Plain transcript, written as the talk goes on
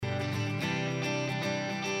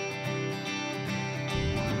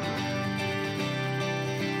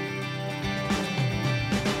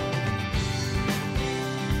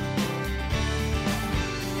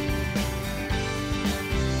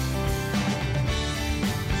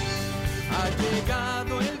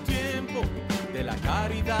llegado el tiempo de la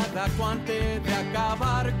caridad acuante, de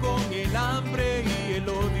acabar con el hambre y el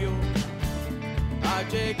odio. Ha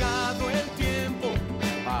llegado el tiempo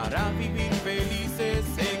para vivir felices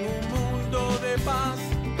en un mundo de paz,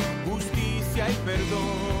 justicia y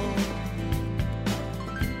perdón.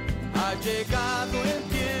 Ha llegado el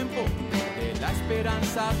tiempo de la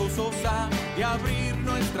esperanza gozosa, de abrir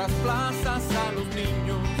nuestras plazas a los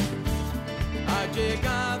niños. Ha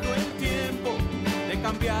llegado el tiempo de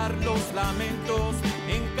cambiar los lamentos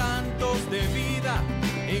en cantos de vida,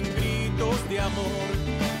 en gritos de amor,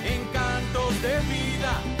 en cantos de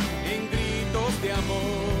vida, en gritos de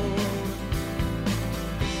amor.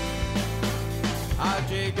 Ha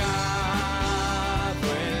llegado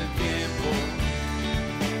el tiempo,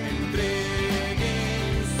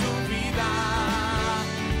 entreguen su vida.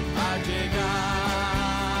 Ha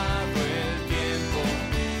llegado el tiempo,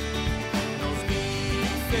 nos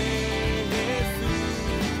dice Jesús.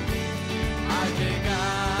 Ha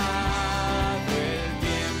llegado el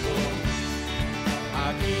tiempo,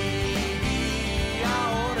 aquí y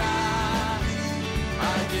ahora.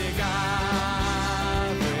 Ha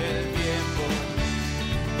llegado el tiempo,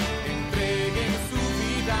 entreguen su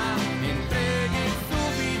vida, entreguen su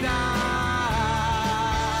vida.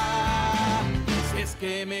 Si es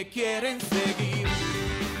que me quieren seguir.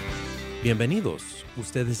 Bienvenidos.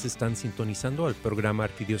 Ustedes están sintonizando al programa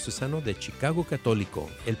arquidiocesano de Chicago Católico,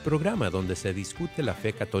 el programa donde se discute la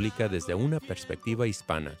fe católica desde una perspectiva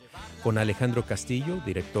hispana, con Alejandro Castillo,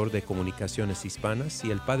 director de Comunicaciones Hispanas,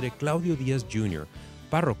 y el padre Claudio Díaz Jr.,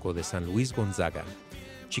 párroco de San Luis Gonzaga.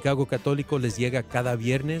 Chicago Católico les llega cada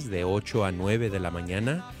viernes de 8 a 9 de la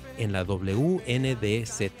mañana en la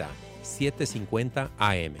WNDZ 750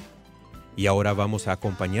 AM. Y ahora vamos a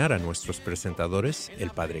acompañar a nuestros presentadores,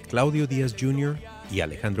 el padre Claudio Díaz Jr. y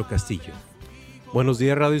Alejandro Castillo. Buenos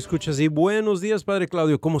días, Radio Escuchas, y buenos días, padre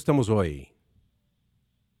Claudio. ¿Cómo estamos hoy?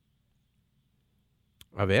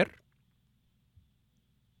 A ver,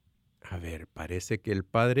 parece que el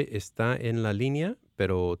padre está en la línea,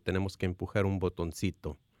 pero tenemos que empujar un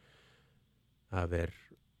botoncito. A ver,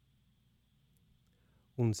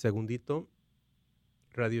 un segundito.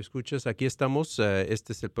 Radio Escuchas, aquí estamos.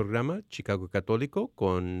 Este es el programa Chicago Católico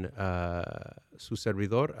con su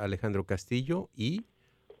servidor Alejandro Castillo y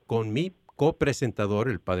con mi copresentador,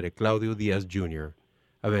 el padre Claudio Díaz Jr.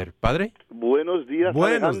 A ver, padre. Buenos días,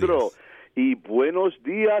 Buenos Alejandro. días. Y buenos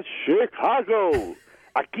días, Chicago.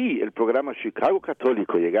 Aquí el programa Chicago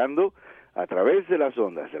Católico, llegando a través de las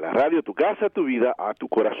ondas de la radio, tu casa, tu vida, a tu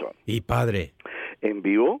corazón. Y padre. En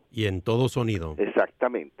vivo. Y en todo sonido.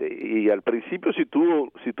 Exactamente. Y al principio, si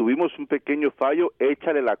tuvimos un pequeño fallo,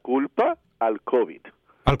 échale la culpa al COVID.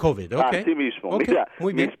 Al COVID, ok. Así mismo. Okay, Mira,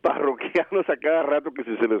 muy bien. mis parroquianos a cada rato que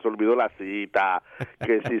si se les olvidó la cita,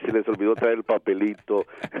 que si se les olvidó traer el papelito,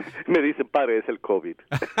 me dicen, padre, es el COVID.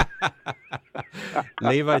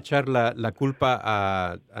 Le iba a echar la culpa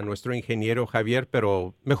a nuestro ingeniero Javier,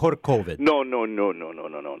 pero mejor COVID. No,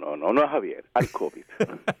 a Javier, al COVID.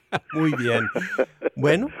 Muy bien.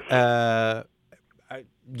 Bueno,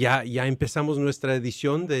 ya empezamos nuestra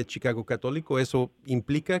edición de Chicago Católico. Eso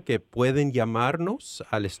implica que pueden llamarnos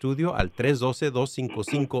al estudio al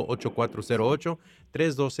 312-255-8408,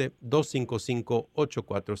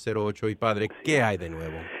 312-255-8408. Y padre, ¿qué hay de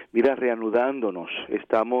nuevo? Mira, reanudándonos,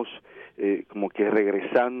 estamos como que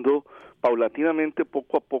regresando paulatinamente,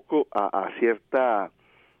 poco a poco, a cierta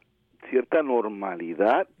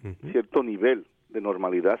normalidad, cierto nivel de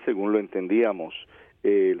normalidad según lo entendíamos.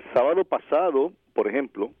 El sábado pasado, por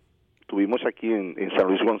ejemplo, tuvimos aquí en San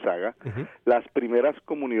Luis Gonzaga las primeras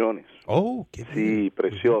comuniones. Oh, qué bien. Sí,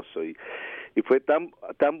 precioso. Y fue tan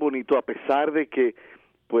bonito, a pesar de que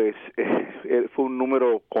pues fue un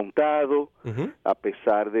número contado, a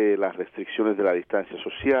pesar de las restricciones de la distancia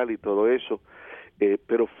social y todo eso.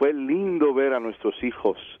 Pero fue lindo ver a nuestros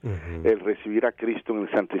hijos el recibir a Cristo en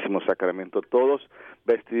el Santísimo Sacramento, todos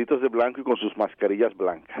vestiditos de blanco y con sus mascarillas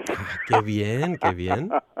blancas. ¡Qué bien, qué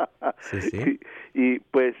bien! Sí, sí. Y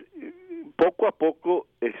pues poco a poco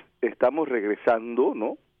estamos regresando,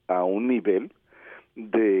 ¿no?, a un nivel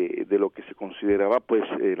de lo que se consideraba pues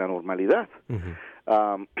la normalidad.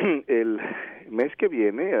 El mes que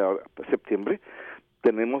viene, septiembre,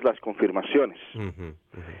 tenemos las confirmaciones.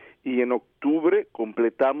 Y en octubre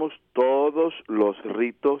completamos todos los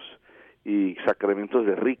ritos y sacramentos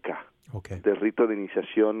de RICA, del rito de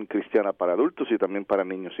iniciación cristiana para adultos y también para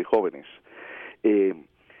niños y jóvenes.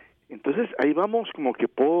 Entonces ahí vamos como que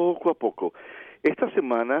poco a poco. Esta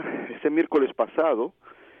semana, este miércoles pasado,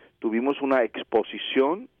 tuvimos una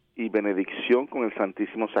exposición y benedicción con el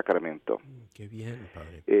Santísimo Sacramento. ¡Qué bien,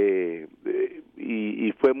 padre!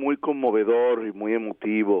 Y fue muy conmovedor y muy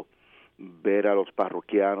emotivo ver a los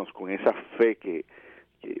parroquianos con esa fe que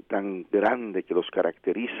tan grande que los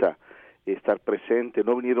caracteriza, estar presente.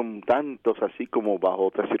 No vinieron tantos así como bajo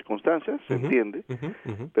otras circunstancias, se entiende,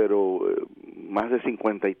 pero más de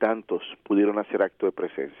 50 y tantos pudieron hacer acto de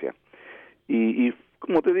presencia. Y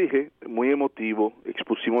como te dije, muy emotivo,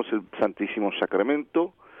 expusimos el Santísimo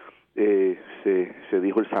Sacramento, se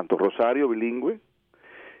dijo el Santo Rosario bilingüe,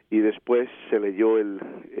 y después se leyó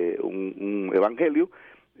un evangelio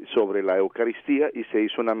sobre la Eucaristía y se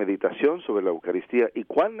hizo una meditación sobre la Eucaristía y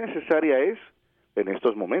cuán necesaria es en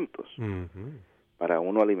estos momentos para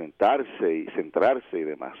uno alimentarse y centrarse y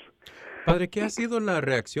demás. Padre, ¿qué ha sido la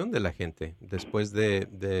reacción de la gente después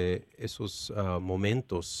de esos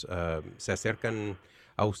momentos? ¿Se acercan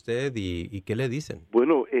a usted y qué le dicen?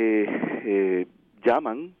 Bueno,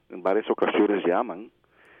 llaman, en varias ocasiones llaman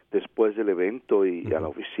después del evento y a la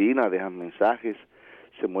oficina, dejan mensajes,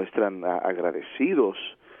 se muestran agradecidos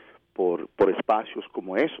por espacios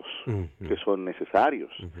como esos, que son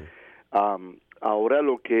necesarios. Ahora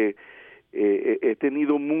lo que he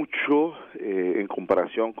tenido mucho en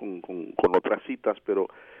comparación con otras citas, pero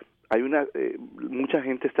hay mucha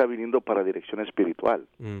gente está viniendo para dirección espiritual.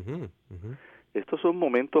 Estos son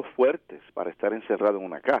momentos fuertes para estar encerrado en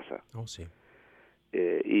una casa. Oh, sí.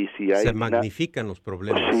 Y si hay se magnifican los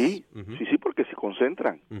problemas. Sí, sí, porque se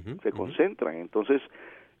concentran, concentran. Entonces,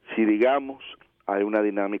 si digamos hay una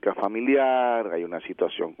dinámica familiar, hay una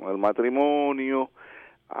situación con el matrimonio,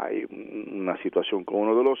 hay una situación con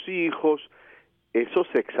uno de los hijos, eso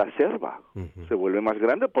se exacerba, se vuelve más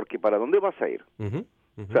grande porque ¿para dónde vas a ir?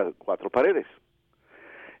 O sea, 4 paredes.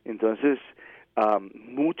 Entonces,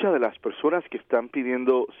 muchas de las personas que están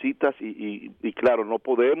pidiendo citas, y claro, no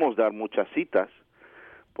podemos dar muchas citas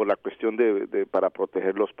por la cuestión para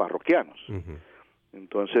proteger los parroquianos.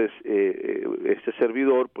 Entonces, este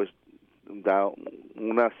servidor, pues, da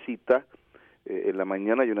una cita en la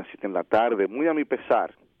mañana y una cita en la tarde, muy a mi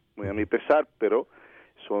pesar, pero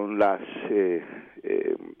son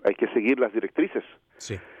hay que seguir las directrices,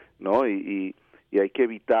 sí, ¿no? Y hay que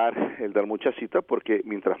evitar el dar muchas citas porque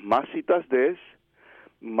mientras más citas des,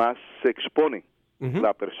 más se expone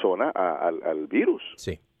la persona al virus,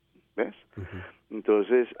 sí. ¿ves?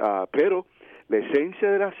 Entonces, pero la esencia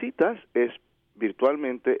de las citas es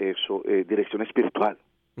virtualmente eso, dirección espiritual.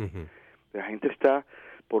 La gente está,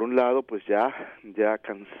 por un lado, pues ya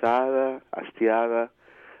cansada, hastiada,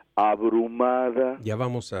 abrumada. Ya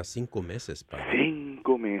vamos a 5 meses, padre.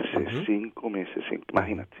 5 meses,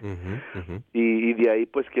 imagínate. Y de ahí,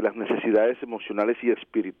 pues, que las necesidades emocionales y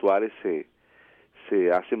espirituales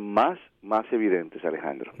se hacen más evidentes,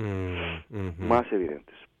 Alejandro. Más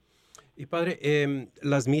evidentes. Y padre,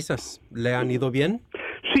 ¿las misas le han ido bien?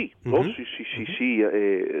 Sí, sí.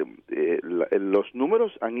 Los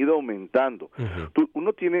números han ido aumentando.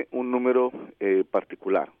 Uno tiene un número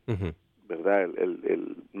particular, ¿verdad?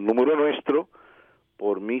 El número nuestro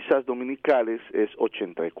por misas dominicales es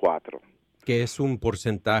 84. ¿Qué es un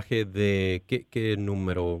porcentaje de qué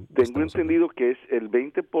número? Tengo entendido que es el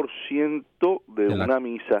 20% de una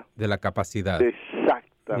misa. De la capacidad.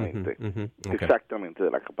 Exactamente, exactamente,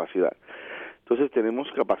 de la capacidad. Entonces tenemos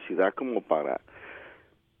capacidad como para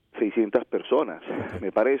 600 personas,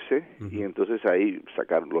 me parece, y entonces ahí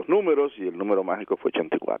sacaron los números y el número mágico fue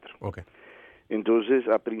 84. Entonces,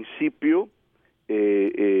 a principio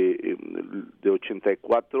de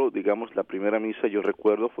 84, digamos, la primera misa, yo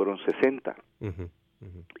recuerdo, fueron 60,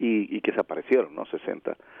 y que se aparecieron, ¿no?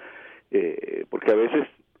 60, porque a veces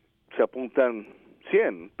se apuntan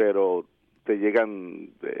 100, pero te llegan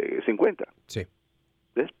 50. Sí.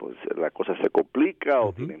 Después la cosa se complica,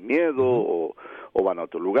 o tienen miedo, o van a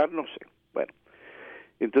otro lugar, no sé. Bueno,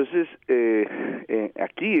 entonces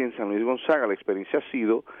aquí en San Luis Gonzaga la experiencia ha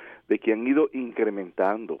sido de que han ido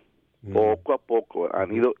incrementando, poco a poco,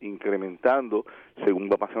 han ido incrementando según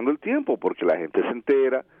va pasando el tiempo, porque la gente se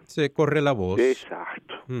entera. Se corre la voz.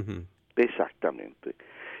 Exacto, exactamente.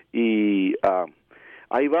 Y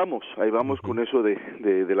ahí vamos con eso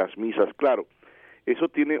de las misas. Claro, eso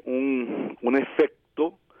tiene un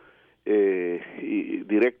efecto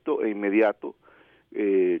directo e inmediato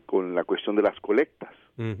con la cuestión de las colectas.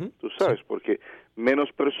 Tú sabes, porque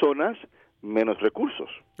menos personas, menos recursos.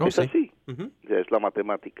 Es así, ya es la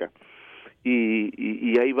matemática.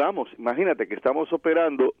 Y ahí vamos. Imagínate que estamos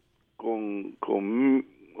operando con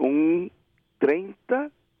un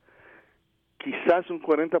 30, quizás un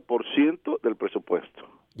 40% del presupuesto.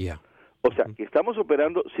 O sea, que estamos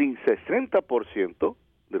operando sin 60%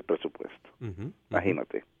 del presupuesto.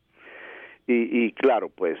 Imagínate. Y claro,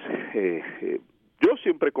 pues yo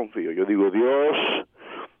siempre confío. Yo digo, Dios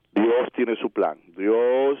tiene su plan.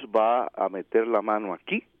 Dios va a meter la mano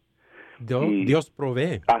aquí. Dios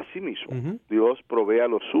provee. Así mismo. Dios provee a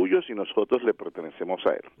los suyos y nosotros le pertenecemos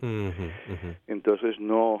a Él. Entonces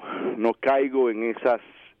no caigo en esas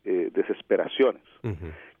desesperaciones,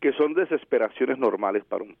 que son desesperaciones normales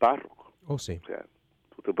para un párroco. Oh, sí. O sea,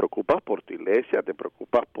 tú te preocupas por tu iglesia, te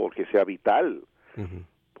preocupas porque sea vital,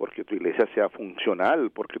 porque tu iglesia sea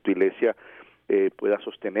funcional, porque tu iglesia pueda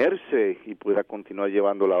sostenerse y pueda continuar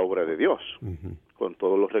llevando la obra de Dios con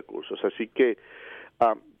todos los recursos. Así que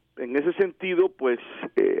en ese sentido, pues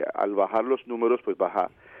al bajar los números, pues baja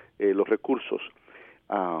los recursos.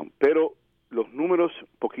 Pero los números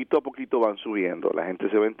poquito a poquito van subiendo, la gente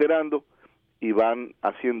se va enterando y van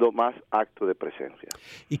haciendo más acto de presencia.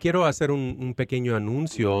 Y quiero hacer un pequeño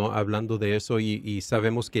anuncio hablando de eso y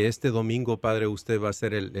sabemos que este domingo, Padre, usted va a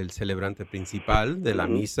ser el celebrante principal de la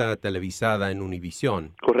misa televisada en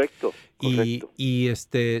Univisión. Correcto. Y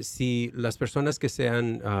si las personas que se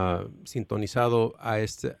han sintonizado a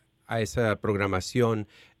esa programación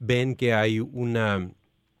ven que hay un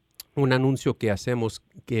anuncio que hacemos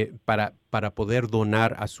que para poder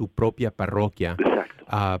donar a su propia parroquia,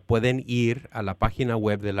 pueden ir a la página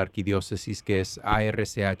web de la arquidiócesis, que es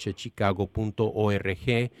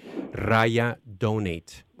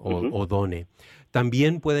archchicago.org/donate o done.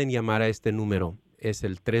 También pueden llamar a este número, es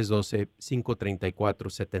el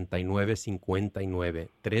 312-534-7959,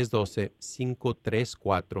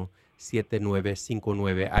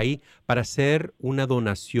 312-534-7959, ahí para hacer una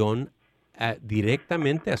donación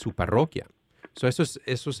directamente a su parroquia. Eso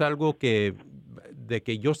es algo que, de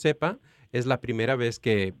que yo sepa, es la primera vez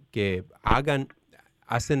que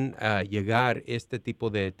hacen llegar este tipo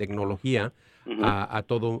de tecnología a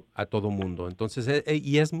todo mundo. Entonces,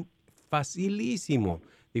 y es facilísimo.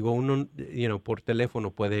 Digo, uno por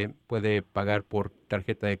teléfono puede pagar por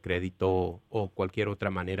tarjeta de crédito o cualquier otra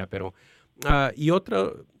manera, pero y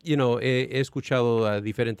otro, he escuchado a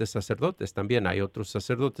diferentes sacerdotes también. Hay otros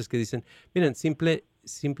sacerdotes que dicen, miren,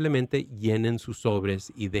 simplemente llenen sus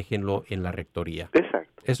sobres y déjenlo en la rectoría. Exacto.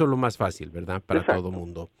 Eso es lo más fácil, ¿verdad? Para todo el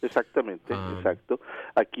mundo. Exactamente, exacto.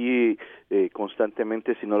 Aquí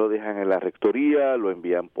constantemente, si no lo dejan en la rectoría, lo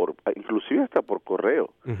envían inclusive hasta por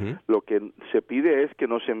correo. Lo que se pide es que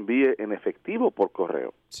no se envíe en efectivo por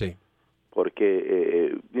correo. Sí.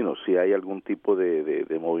 Porque, si hay algún tipo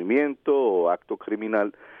de movimiento o acto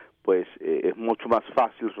criminal, pues es mucho más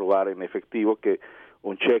fácil robar en efectivo que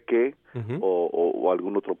un cheque o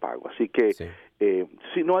algún otro pago. Así que,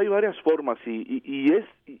 si no, hay varias formas y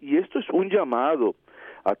esto es un llamado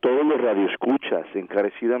a todos los radioescuchas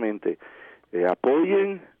encarecidamente.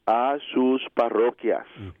 Apoyen a sus parroquias.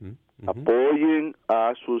 Apoyen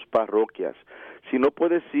a sus parroquias. Si no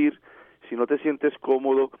puedes ir, si no te sientes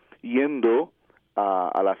cómodo yendo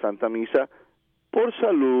a la Santa Misa por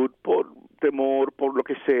salud, por temor, por lo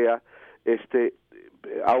que sea,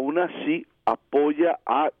 aún así apoya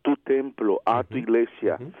a tu templo, a tu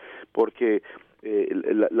iglesia, porque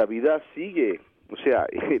la vida sigue, o sea,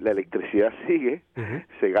 la electricidad sigue,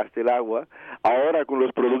 se gasta el agua, ahora con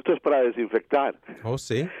los productos para desinfectar. Oh,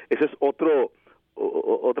 sí. Ese es otro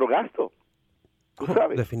gasto, tú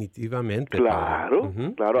sabes. Definitivamente. Claro,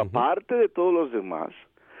 claro, aparte de todos los demás,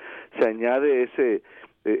 se añade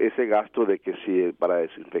ese gasto de que si para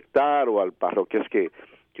desinfectar o al parroquias que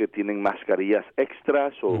tienen mascarillas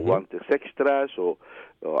extras o guantes extras o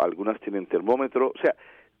algunas tienen termómetro, o sea,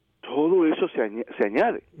 todo eso se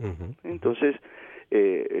añade. Entonces,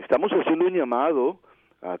 estamos haciendo un llamado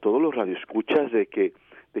a todos los radioescuchas de que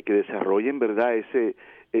desarrollen, ¿verdad?, ese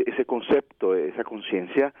concepto, esa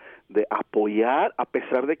conciencia de apoyar a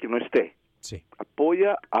pesar de que no esté. Sí.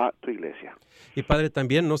 Apoya a tu iglesia. Y Padre,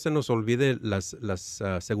 también no se nos olvide las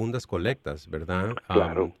segundas colectas, ¿verdad?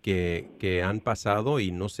 Claro. Que han pasado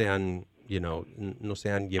y no se han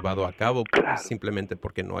llevado a cabo simplemente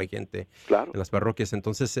porque no hay gente en las parroquias.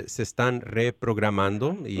 Entonces se están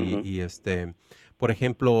reprogramando y por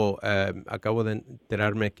ejemplo, acabo de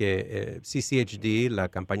enterarme que CCHD, la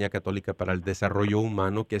Campaña Católica para el Desarrollo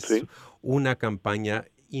Humano, que es una campaña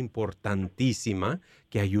importantísima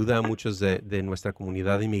que ayuda a muchos de nuestra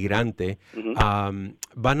comunidad inmigrante,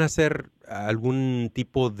 van a hacer algún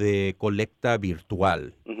tipo de colecta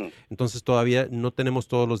virtual. Entonces todavía no tenemos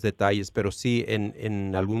todos los detalles, pero sí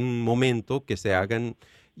en algún momento que se hagan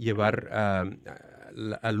llevar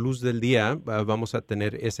a luz del día, vamos a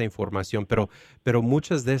tener esa información, pero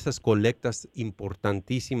muchas de esas colectas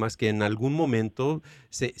importantísimas que en algún momento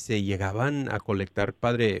se llegaban a colectar,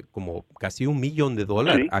 Padre, como casi $1 millón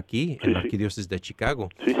aquí en la Arquidiócesis de Chicago.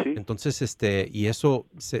 Entonces, y eso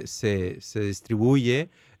se distribuye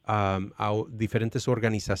a diferentes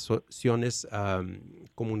organizaciones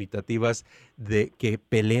comunitativas que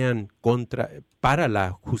pelean para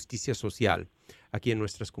la justicia social aquí en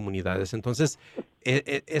nuestras comunidades. Entonces,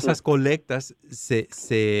 esas colectas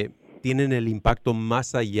se tienen el impacto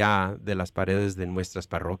más allá de las paredes de nuestras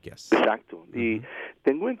parroquias. Exacto. Y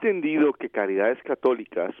tengo entendido que Caridades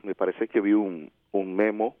Católicas, me parece que vi un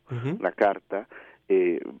memo, una carta,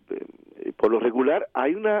 por lo regular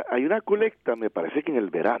hay una colecta, me parece que en el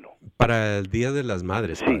verano. Para el Día de las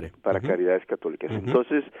Madres, sí, padre. Para Caridades Católicas.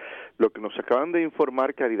 Entonces, lo que nos acaban de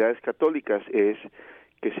informar Caridades Católicas es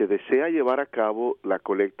que se desea llevar a cabo la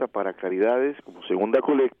colecta para Caridades como segunda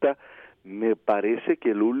colecta, me parece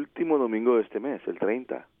que el último domingo de este mes, el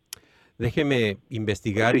 30. Déjeme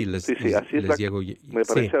investigar y les llego. Me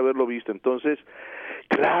parece haberlo visto. Entonces,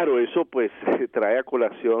 claro, eso pues trae a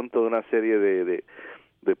colación toda una serie de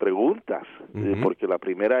preguntas, porque la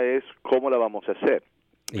primera es, ¿cómo la vamos a hacer?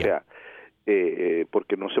 O sea,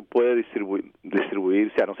 porque no se puede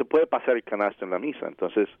distribuir, o sea, no se puede pasar el canasto en la misa.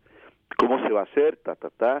 Entonces, ¿cómo se va a hacer?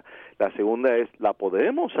 La segunda es, ¿la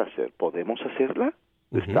podemos hacer? ¿Podemos hacerla?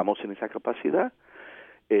 ¿Estamos en esa capacidad?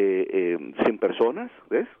 100 personas,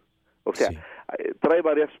 ¿ves? O sea, trae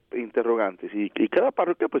varias interrogantes y cada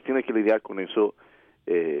parroquia pues tiene que lidiar con eso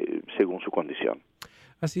según su condición.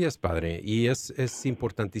 Así es, padre, y es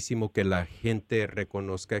importantísimo que la gente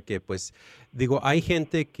reconozca que, pues, hay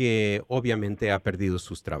gente que obviamente ha perdido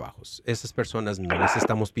sus trabajos. Esas personas no les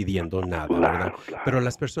estamos pidiendo nada, ¿verdad? Claro. Pero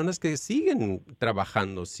las personas que siguen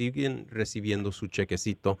trabajando, siguen recibiendo su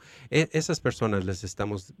chequecito, esas personas les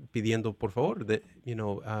estamos pidiendo, por favor,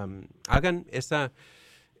 hagan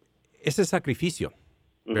ese sacrificio,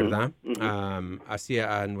 ¿verdad?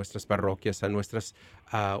 Hacia nuestras parroquias, a nuestras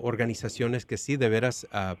organizaciones que sí de veras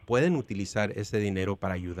pueden utilizar ese dinero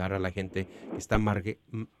para ayudar a la gente que está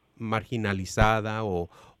marginalizada o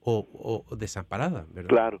desamparada, ¿verdad?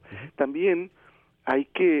 Claro. También hay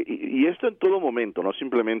que, y esto en todo momento, no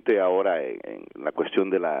simplemente ahora en la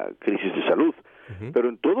cuestión de la crisis de salud, pero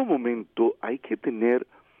en todo momento hay que tener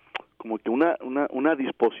como que una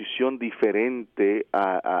disposición diferente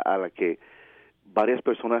a la que varias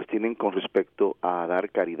personas tienen con respecto a dar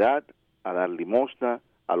caridad, a dar limosna,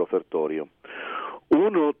 al ofertorio.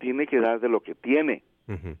 Uno tiene que dar de lo que tiene,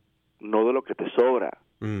 no de lo que te sobra.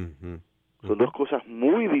 Son dos cosas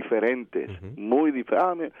muy diferentes, muy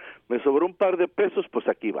diferentes. Me sobró un par de pesos, pues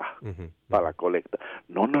aquí va, para la colecta.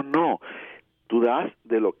 No. Tú das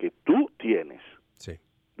de lo que tú tienes,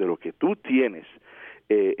 de lo que tú tienes,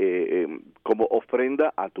 como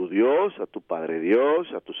ofrenda a tu Dios, a tu Padre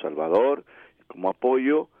Dios, a tu Salvador, como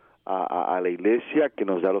apoyo a la iglesia que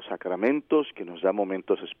nos da los sacramentos, que nos da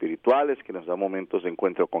momentos espirituales, que nos da momentos de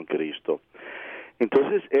encuentro con Cristo.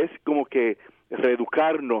 Entonces es como que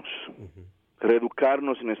reeducarnos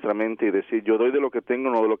en nuestra mente y decir, yo doy de lo que tengo,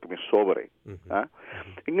 no de lo que me sobre.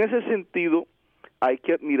 En ese sentido, hay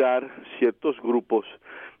que admirar ciertos grupos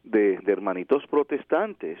de hermanitos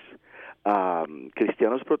protestantes,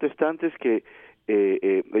 cristianos protestantes que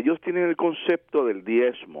ellos tienen el concepto del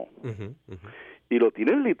diezmo y lo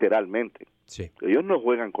tienen literalmente. Ellos no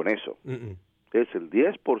juegan con eso. Es el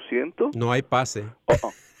 10%. No hay pase.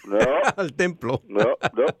 No. Al templo. No.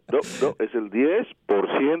 Es el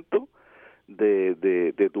 10%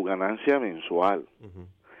 de tu ganancia mensual.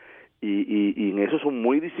 Y en eso son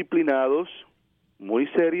muy disciplinados, muy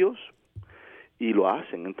serios, y lo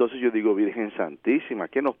hacen. Entonces yo digo, Virgen Santísima,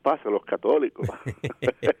 ¿qué nos pasa a los católicos?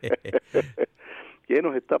 ¿Qué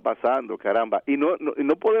nos está pasando, caramba? Y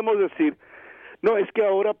no podemos decir, no, es que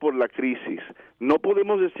ahora por la crisis, no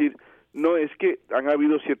podemos decir, no, es que han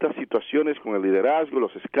habido ciertas situaciones con el liderazgo,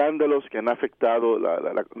 los escándalos que han afectado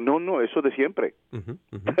No, eso de siempre.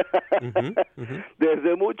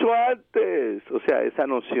 Desde mucho antes. O sea, esa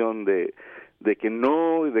noción de que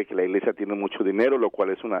de que la iglesia tiene mucho dinero, lo cual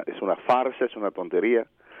es una farsa, es una tontería,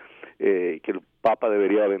 que el Papa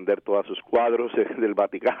debería vender todos sus cuadros del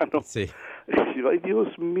Vaticano. Sí. Ay,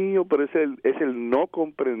 Dios mío, pero es el no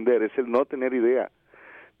comprender, es el no tener idea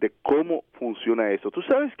de cómo funciona eso. Tú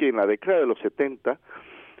sabes que en la década de los 70,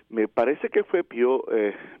 me parece que fue Pío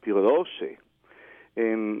XII,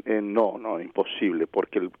 no, imposible,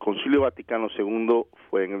 porque el Concilio Vaticano II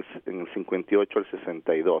fue en el 58 al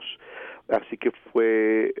 62, así que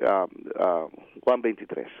fue Juan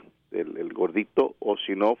XXIII, el gordito, o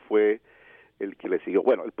si no fue el que le siguió.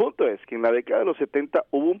 Bueno, el punto es que en la década de los 70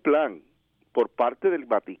 hubo un plan por parte del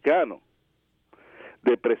Vaticano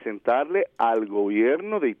de presentarle al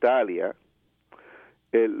gobierno de Italia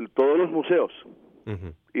todos los museos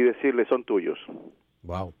y decirle, son tuyos.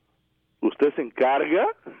 Wow. Usted se encarga,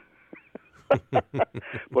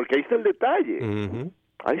 porque ahí está el detalle.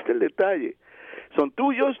 Ahí está el detalle. Son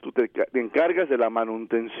tuyos, tú te encargas de la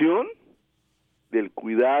manutención, del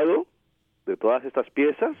cuidado de todas estas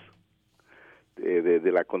piezas,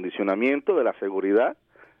 del acondicionamiento, de la seguridad.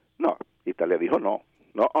 No, Italia dijo no,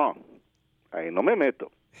 ahí no me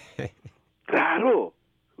meto. Claro,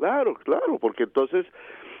 porque entonces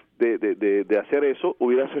de hacer eso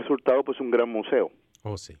hubiera resultado pues un gran museo.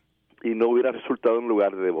 Oh, sí. Y no hubiera resultado un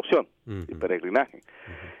lugar de devoción y peregrinaje.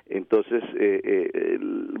 Entonces,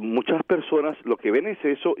 muchas personas lo que ven es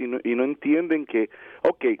eso y no entienden que,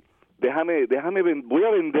 voy a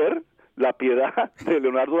vender la piedad de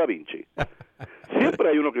Leonardo da Vinci. Siempre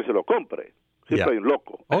hay uno que se lo compre, siempre hay un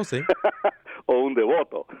loco. Oh, sí. O un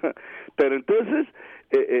devoto. Pero entonces,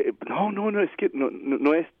 no, es que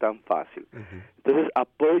no es tan fácil. Entonces,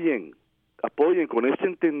 apoyen con este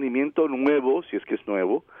entendimiento nuevo, si es que es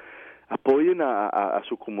nuevo, apoyen a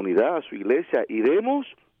su comunidad, a su iglesia, y demos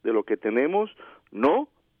de lo que tenemos, no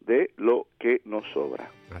de lo que nos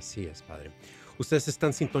sobra. Así es, Padre. Ustedes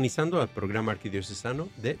están sintonizando al programa arquidiocesano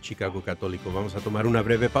de Chicago Católico. Vamos a tomar una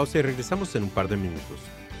breve pausa y regresamos en un par de minutos.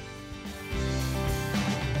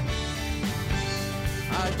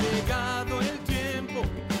 Ha llegado el tiempo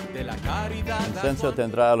de la caridad. El censo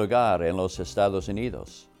tendrá lugar en los Estados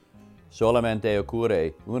Unidos. Solamente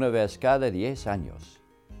ocurre una vez cada 10 años.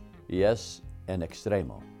 Y es en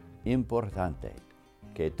extremo importante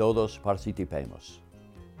que todos participemos.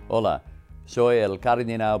 Hola, soy el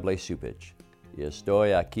Cardenal Blazevich y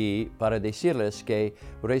estoy aquí para decirles que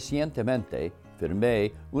recientemente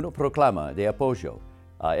firmé una proclama de apoyo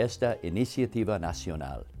a esta iniciativa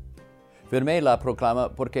nacional. Firmé la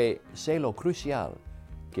proclama porque sé lo crucial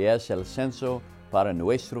que es el censo para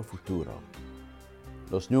nuestro futuro.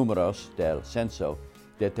 Los números del censo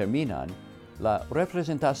determinan la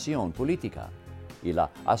representación política y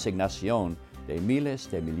la asignación de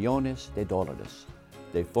miles de millones de dólares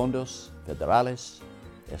de fondos federales,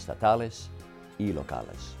 estatales y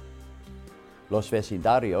locales. Los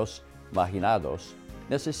vecindarios marginados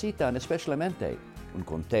necesitan especialmente un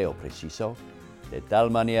conteo preciso, de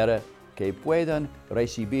tal manera que puedan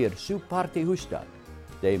recibir su parte justa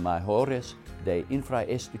de mejoras de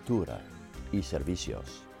infraestructura y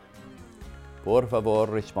servicios. Por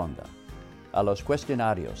favor, responda a los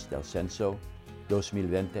cuestionarios del Censo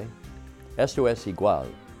 2020. Esto es igual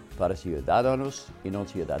para ciudadanos y no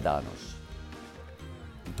ciudadanos.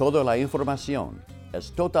 Toda la información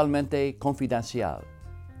es totalmente confidencial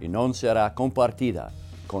y no será compartida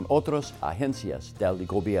con otras agencias del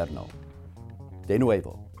gobierno. De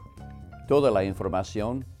nuevo, toda la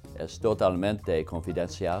información es totalmente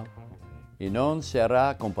confidencial y no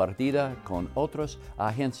será compartida con otras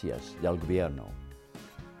agencias del gobierno.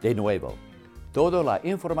 De nuevo, toda la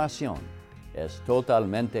información es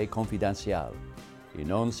totalmente confidencial y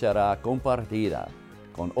no será compartida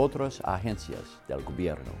con otras agencias del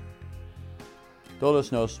gobierno.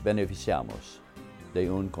 Todos nos beneficiamos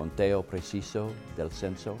de un conteo preciso del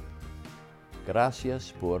censo.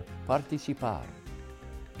 Gracias por participar.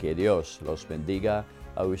 Que Dios los bendiga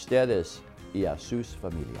a ustedes y a sus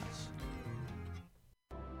familias.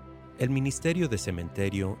 El Ministerio de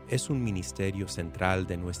Cementerio es un ministerio central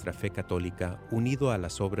de nuestra fe católica unido a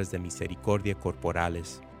las obras de misericordia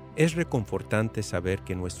corporales. Es reconfortante saber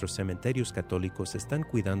que nuestros cementerios católicos están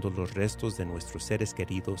cuidando los restos de nuestros seres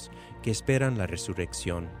queridos que esperan la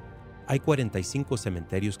resurrección. Hay 45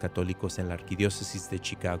 cementerios católicos en la Arquidiócesis de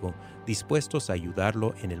Chicago dispuestos a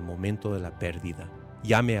ayudarlo en el momento de la pérdida.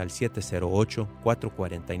 Llame al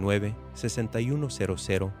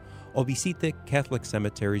 708-449-6100 o visite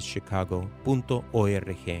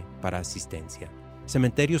catholiccemeterieschicago.org para asistencia.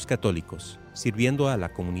 Cementerios Católicos, sirviendo a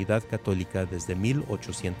la comunidad católica desde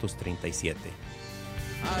 1837.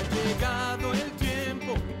 Ha llegado el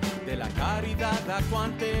tiempo de la caridad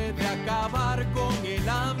acuante, de acabar con el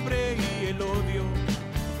hambre y el odio.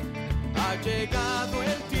 Ha llegado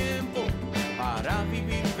el tiempo para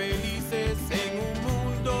vivir felices en un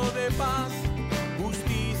mundo de paz,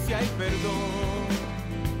 justicia y perdón.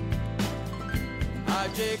 Ha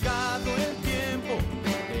llegado el tiempo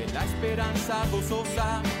de la esperanza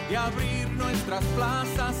gozosa, de abrir nuestras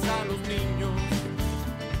plazas a los niños.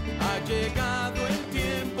 Ha llegado el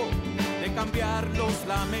tiempo de cambiar los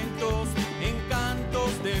lamentos en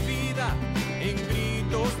cantos de vida, en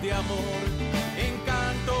gritos de amor, en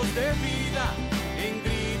cantos de vida, en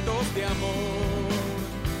gritos de amor.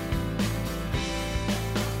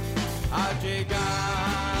 Ha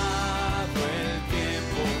llegado el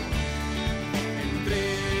tiempo,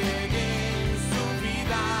 entreguen su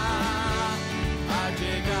vida. Ha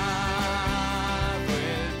llegado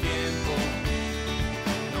el tiempo,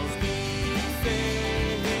 nos dice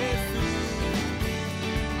Jesús.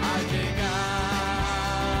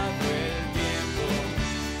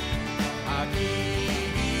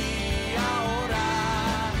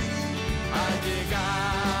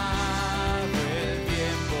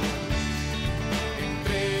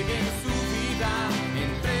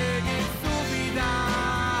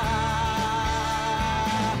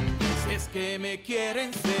 me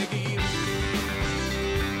quieren seguir.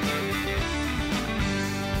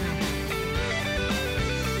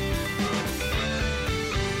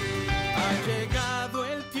 Ha llegado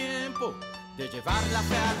el tiempo de llevar la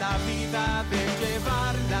fe a la vida, de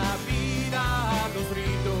llevar la vida a los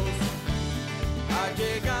ritos. Ha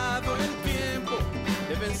llegado el tiempo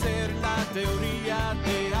de vencer la teoría,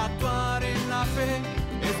 de actuar en la fe,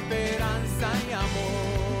 esperanza y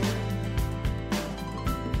amor.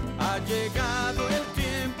 Ha llegado el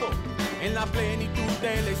tiempo, en la plenitud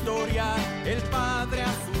de la historia, el Padre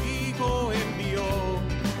a su Hijo envió.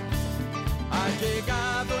 Ha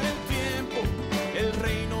llegado el tiempo, el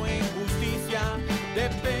reino en justicia,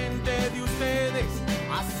 depende de ustedes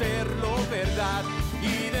hacerlo verdad.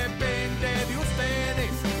 Y depende de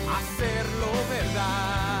ustedes hacerlo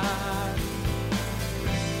verdad.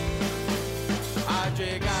 Ha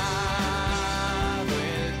llegado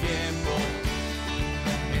el tiempo,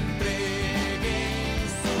 entreguen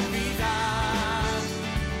su vida.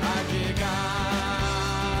 Ha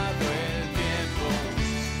llegado el tiempo,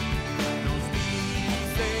 nos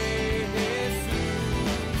dice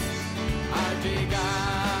Jesús. Ha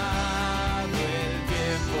llegado el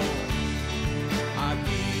tiempo,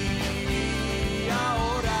 aquí y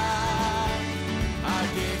ahora. Ha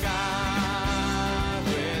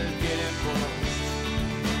llegado el tiempo,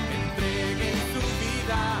 entreguen su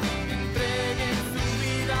vida, entreguen su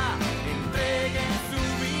vida, entreguen su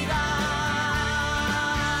vida.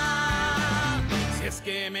 Si es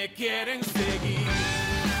que me quieren seguir.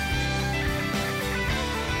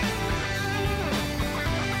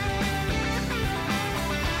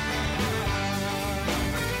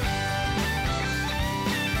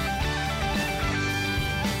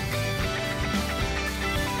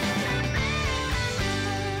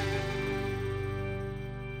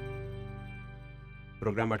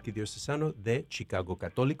 Programa Arquidiocesano de Chicago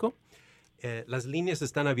Católico. Las líneas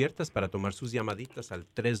están abiertas para tomar sus llamaditas al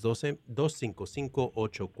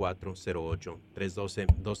 312-255-8408.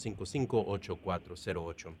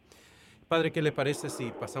 312-255-8408. Padre, ¿qué le parece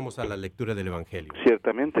si pasamos a la lectura del Evangelio?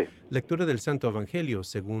 Ciertamente. Lectura del Santo Evangelio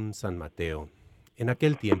según San Mateo. En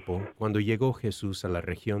aquel tiempo, cuando llegó Jesús a la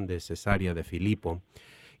región de Cesarea de Filipo,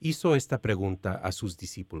 hizo esta pregunta a sus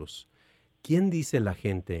discípulos: ¿quién dice la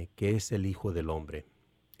gente que es el Hijo del Hombre?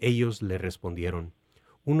 Ellos le respondieron: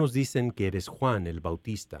 unos dicen que eres Juan el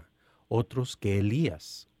Bautista, otros que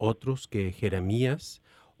Elías, otros que Jeremías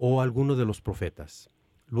o alguno de los profetas.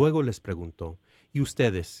 Luego les preguntó: ¿y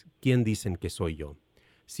ustedes quién dicen que soy yo?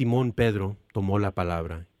 Simón Pedro tomó la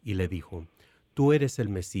palabra y le dijo: tú eres el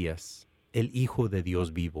Mesías, el Hijo de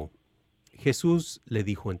Dios vivo. Jesús le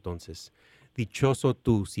dijo entonces: dichoso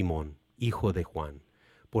tú, Simón, hijo de Juan,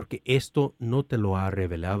 porque esto no te lo ha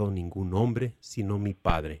revelado ningún hombre, sino mi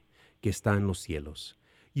Padre, que está en los cielos.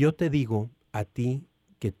 Yo te digo a ti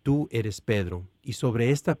que tú eres Pedro, y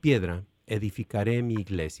sobre esta piedra edificaré mi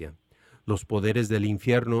iglesia. Los poderes del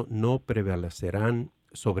infierno no prevalecerán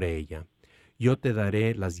sobre ella. Yo te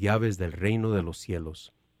daré las llaves del reino de los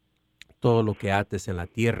cielos. Todo lo que ates en la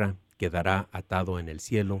tierra quedará atado en el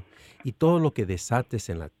cielo, y todo lo que desates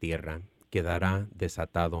en la tierra quedará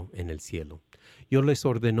desatado en el cielo. Les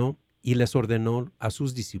ordenó a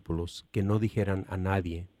sus discípulos que no dijeran a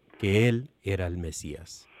nadie que él era el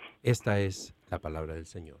Mesías. Esta es la palabra del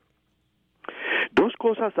Señor. Dos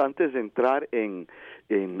cosas antes de entrar en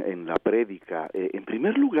la prédica. En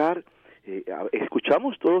primer lugar,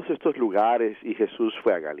 escuchamos todos estos lugares, y Jesús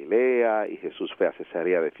fue a Galilea, y Jesús fue a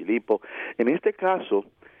Cesarea de Filipo. En este caso,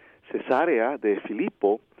 Cesarea de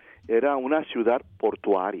Filipo era una ciudad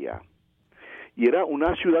portuaria. Y era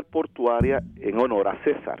una ciudad portuaria en honor a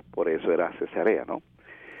César, por eso era Cesarea, ¿no?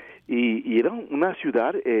 Y era una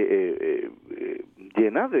ciudad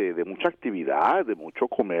llena de mucha actividad, de mucho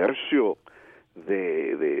comercio,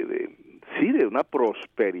 de una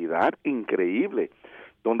prosperidad increíble,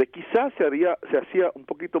 donde quizás se hacía un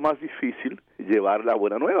poquito más difícil llevar la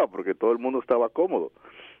buena nueva, porque todo el mundo estaba cómodo,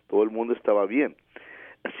 todo el mundo estaba bien.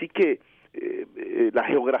 Así que la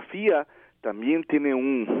geografía también tiene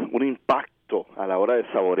un impacto a la hora de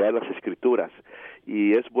saborear las Escrituras,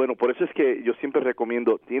 y es bueno. Por eso es que yo siempre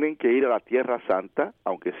recomiendo: tienen que ir a la Tierra Santa,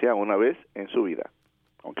 aunque sea una vez en su vida,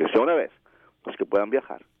 aunque sea una vez, los que puedan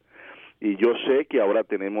viajar. Y yo sé que ahora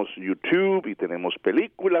tenemos YouTube, y tenemos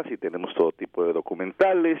películas, y tenemos todo tipo de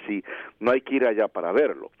documentales, y no hay que ir allá para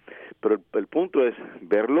verlo. Pero el punto es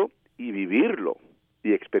verlo y vivirlo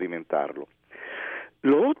y experimentarlo.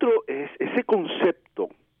 Lo otro es ese concepto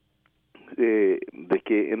de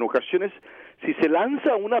que en ocasiones, si se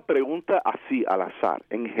lanza una pregunta así al azar,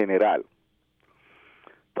 en general,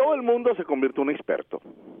 todo el mundo se convierte en un experto.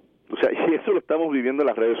 O sea, y eso lo estamos viviendo en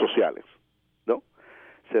las redes sociales.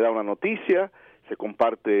 se da una noticia, se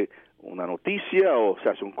comparte una noticia o se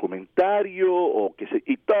hace un comentario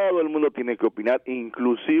y todo el mundo tiene que opinar,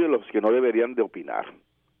 inclusive los que no deberían de opinar,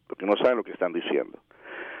 porque no saben lo que están diciendo.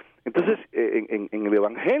 Entonces, en el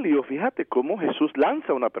Evangelio, fíjate cómo Jesús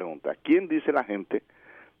lanza una pregunta: ¿quién dice la gente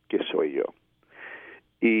que soy yo?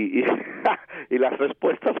 Y las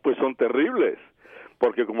respuestas pues son terribles,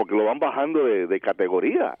 porque como que lo van bajando de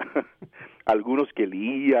categoría. Algunos que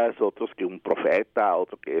Elías, otros que un profeta,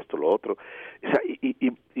 otro que esto, lo otro. O sea,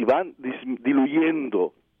 y van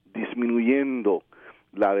disminuyendo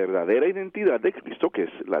la verdadera identidad de Cristo, que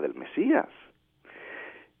es la del Mesías.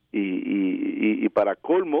 Y para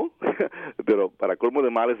colmo, pero para colmo de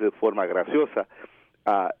males de forma graciosa,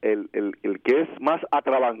 el que es más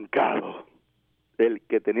atrabancado, el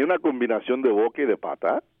que tenía una combinación de boca y de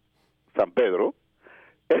pata, San Pedro,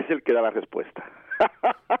 es el que da la respuesta.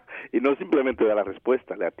 Y no simplemente da la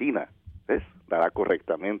respuesta, le atina, ¿ves? La da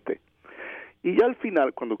correctamente. Y ya al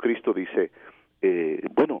final, cuando Cristo dice,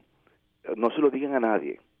 bueno, no se lo digan a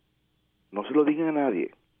nadie, no se lo digan a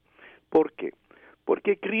nadie. ¿Por qué?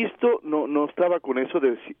 Porque Cristo no estaba con eso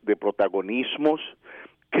de protagonismos,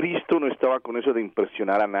 Cristo no estaba con eso de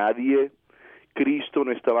impresionar a nadie, Cristo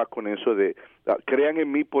no estaba con eso de, crean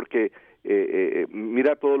en mí porque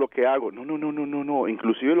mira todo lo que hago. No,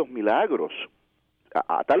 inclusive los milagros,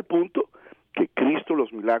 a tal punto que Cristo,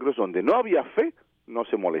 los milagros donde no había fe, no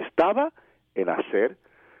se molestaba en hacer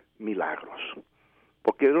milagros,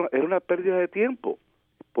 porque era una pérdida de tiempo,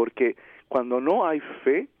 porque cuando no hay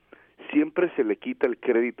fe, siempre se le quita el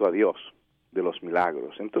crédito a Dios de los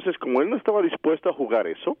milagros. Entonces, como él no estaba dispuesto a jugar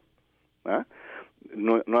eso,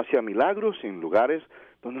 no hacía milagros en lugares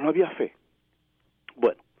donde no había fe.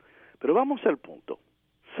 Bueno, pero vamos al punto.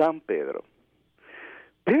 San Pedro.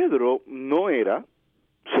 Pedro no era,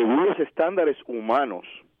 según los estándares humanos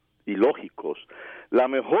y lógicos, la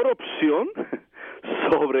mejor opción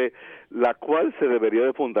sobre la cual se debería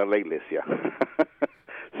de fundar la iglesia.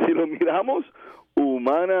 Si lo miramos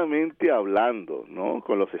humanamente hablando, ¿no?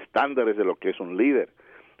 Con los estándares de lo que es un líder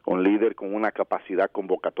con una capacidad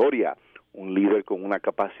convocatoria, un líder con una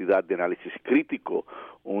capacidad de análisis crítico,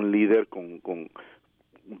 un líder con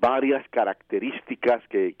varias características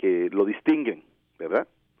que lo distinguen, ¿verdad?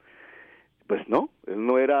 Pues no, él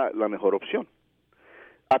no era la mejor opción.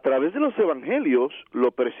 A través de los evangelios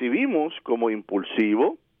lo percibimos como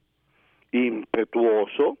impulsivo,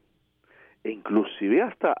 impetuoso, e inclusive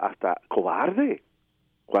hasta cobarde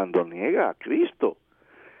cuando niega a Cristo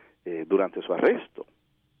durante su arresto.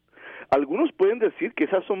 Algunos pueden decir que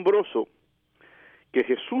es asombroso que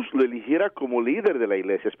Jesús lo eligiera como líder de la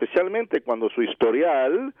iglesia, especialmente cuando su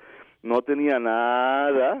historial no tenía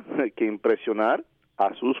nada que impresionar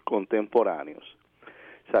a sus contemporáneos.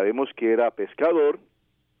 Sabemos que era pescador,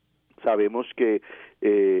 sabemos que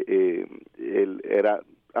él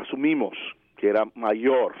asumimos que era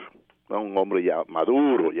mayor, ¿no? Un hombre ya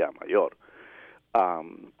maduro, ya mayor.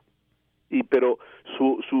 Pero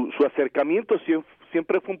su acercamiento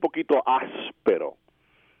siempre fue un poquito áspero,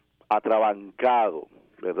 atrabancado,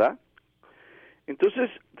 ¿verdad? Entonces,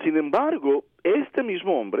 sin embargo, este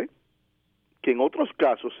mismo hombre, que en otros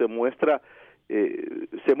casos se muestra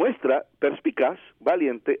perspicaz,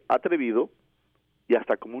 valiente, atrevido y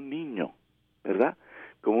hasta como un niño, ¿verdad?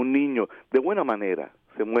 Como un niño, de buena manera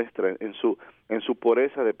se muestra en su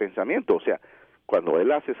pureza de pensamiento. O sea, cuando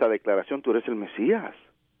él hace esa declaración, tú eres el Mesías,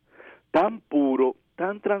 tan puro,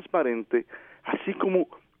 tan transparente, así como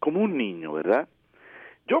un niño, ¿verdad?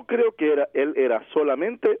 Yo creo que él era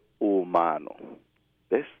solamente humano.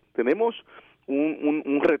 ¿Ves? Tenemos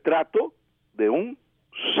un retrato de un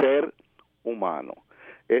ser humano.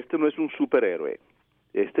 Este no es un superhéroe.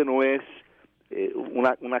 Este no es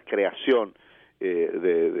una creación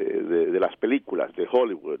de las películas de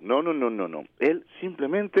Hollywood. No. Él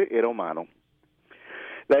simplemente era humano.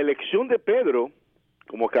 La elección de Pedro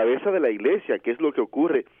como cabeza de la iglesia, que es lo que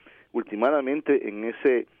ocurre últimamente en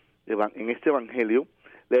este evangelio,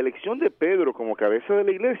 la elección de Pedro como cabeza de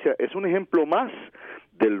la iglesia es un ejemplo más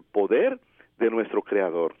del poder de nuestro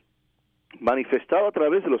Creador, manifestado a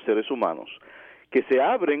través de los seres humanos, que se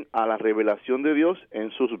abren a la revelación de Dios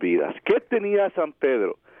en sus vidas. ¿Qué tenía San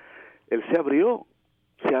Pedro? Él se abrió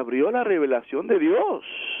a la revelación de Dios.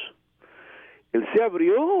 Él se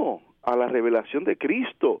abrió a la revelación de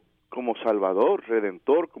Cristo como Salvador,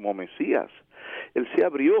 Redentor, como Mesías. Él se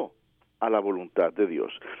abrió a la voluntad de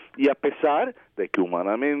Dios. Y a pesar de que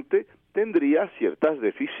humanamente tendría ciertas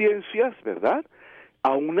deficiencias, ¿verdad?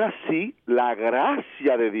 Aún así, la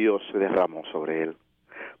gracia de Dios se derramó sobre él,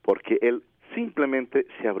 porque él simplemente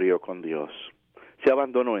se abrió con Dios, se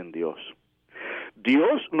abandonó en Dios.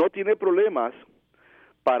 Dios no tiene problemas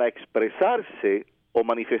para expresarse o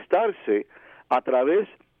manifestarse a través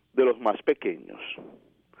de los más pequeños,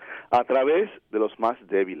 a través de los más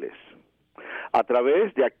débiles, a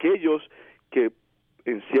través de aquellos que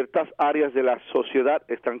en ciertas áreas de la sociedad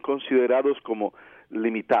están considerados como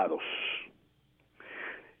limitados.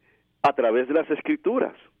 A través de las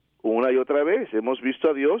Escrituras, una y otra vez hemos visto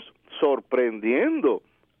a Dios sorprendiendo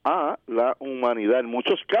a la humanidad. En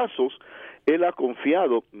muchos casos, Él ha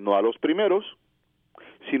confiado no a los primeros,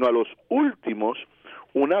 sino a los últimos,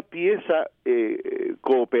 una pieza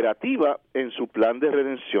cooperativa en su plan de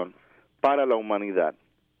redención para la humanidad.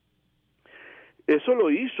 Eso lo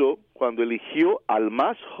hizo cuando eligió al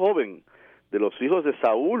más joven de los hijos de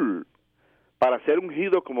Saúl para ser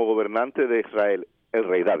ungido como gobernante de Israel, el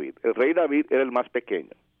rey David. El rey David era el más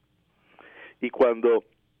pequeño. Y cuando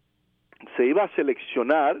se iba a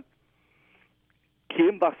seleccionar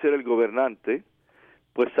quién va a ser el gobernante,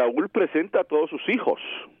 pues Saúl presenta a todos sus hijos.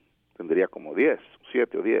 Tendría como 10,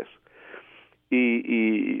 7 o 10.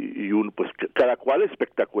 Y pues cada cual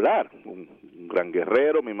espectacular. Un gran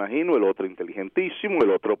guerrero, me imagino, el otro inteligentísimo,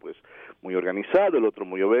 el otro pues muy organizado, el otro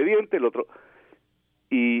muy obediente, el otro...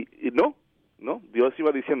 Y no, Dios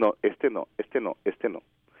iba diciendo, este no.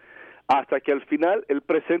 Hasta que al final Él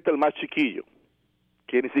presenta al más chiquillo,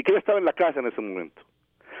 que ni siquiera estaba en la casa en ese momento.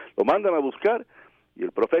 Lo mandan a buscar y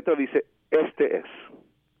el profeta dice, este es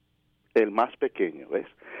el más pequeño, ¿ves?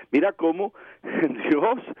 Mira cómo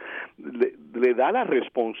Dios le da la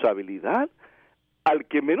responsabilidad al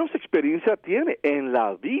que menos experiencia tiene en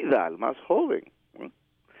la vida, al más joven.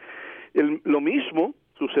 Lo mismo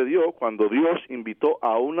sucedió cuando Dios invitó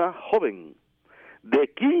a una joven de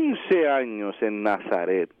 15 años en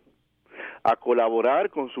Nazaret a colaborar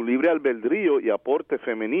con su libre albedrío y aporte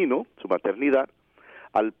femenino, su maternidad,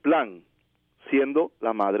 al plan, siendo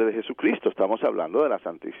la madre de Jesucristo. Estamos hablando de la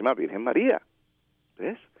Santísima Virgen María.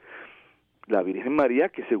 ¿Ves? La Virgen María,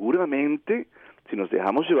 que seguramente, si nos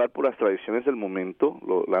dejamos llevar por las tradiciones del momento,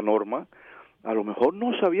 la norma, a lo mejor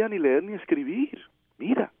no sabía ni leer ni escribir.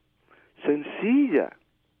 Mira, sencilla,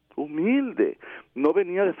 humilde, no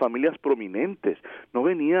venía de familias prominentes, no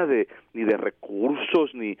venía ni de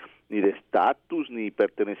recursos, ni de estatus, ni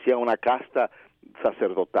pertenecía a una casta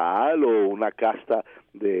sacerdotal o una casta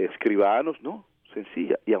de escribanos, no,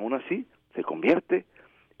 sencilla, y aún así se convierte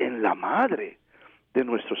en la madre de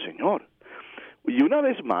nuestro Señor. Y una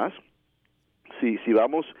vez más, si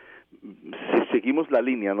seguimos la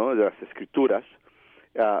línea, ¿no?, de las Escrituras,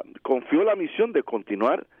 confió la misión de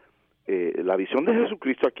continuar la visión de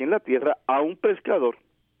Jesucristo aquí en la tierra a un pescador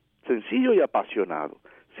sencillo y apasionado,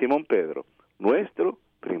 Simón Pedro, nuestro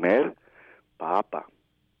primer Papa.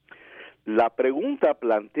 La pregunta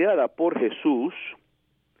planteada por Jesús,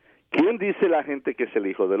 ¿quién dice la gente que es el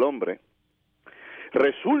Hijo del Hombre?,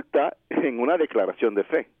 resulta en una declaración de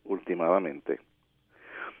fe, últimamente.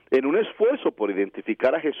 En un esfuerzo por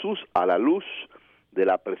identificar a Jesús a la luz de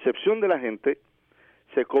la percepción de la gente,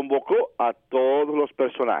 se convocó a todos los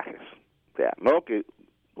personajes. O sea, no que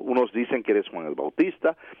unos dicen que eres Juan el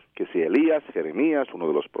Bautista, que si Elías, Jeremías, uno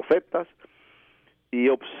de los profetas, y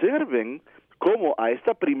observen cómo a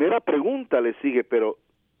esta primera pregunta le sigue, pero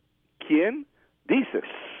 ¿quién dices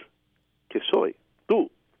que soy? Tú.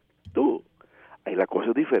 Ahí la cosa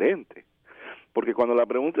es diferente, porque cuando la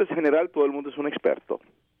pregunta es general, todo el mundo es un experto,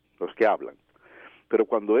 los que hablan, pero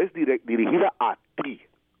cuando es dirigida a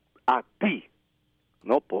ti,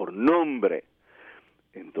 no por nombre,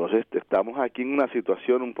 entonces estamos aquí en una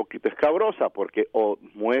situación un poquito escabrosa, porque o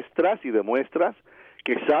muestras y demuestras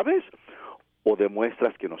que sabes, o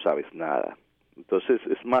demuestras que no sabes nada. Entonces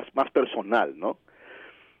es más personal, ¿no?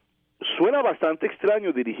 Suena bastante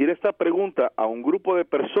extraño dirigir esta pregunta a un grupo de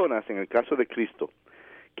personas, en el caso de Cristo,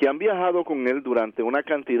 que han viajado con Él durante una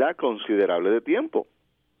cantidad considerable de tiempo,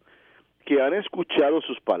 que han escuchado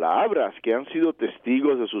sus palabras, que han sido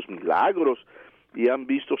testigos de sus milagros y han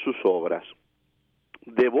visto sus obras.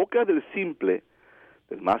 De boca del simple,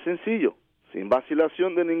 del más sencillo, sin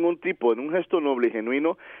vacilación de ningún tipo, en un gesto noble y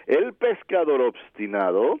genuino, el pescador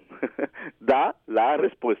obstinado da la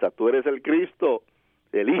respuesta: tú eres el Cristo,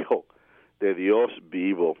 el Hijo de Dios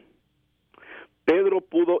vivo. Pedro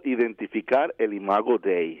pudo identificar el imago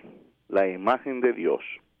Dei, la imagen de Dios.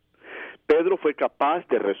 Pedro fue capaz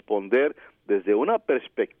de responder desde una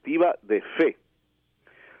perspectiva de fe,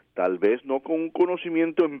 tal vez no con un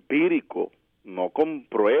conocimiento empírico, no con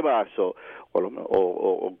pruebas o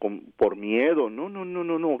por miedo,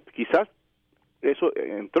 no, quizás eso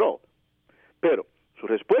entró, pero su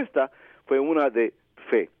respuesta fue una de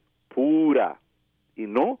fe pura y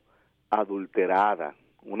no adulterada,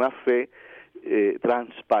 una fe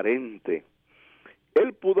transparente.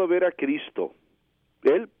 Él pudo ver a Cristo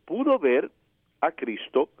él pudo ver a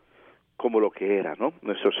Cristo como lo que era, ¿no?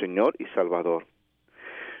 Nuestro Señor y Salvador.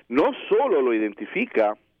 No solo lo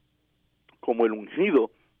identifica como el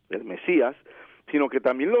ungido, el Mesías, sino que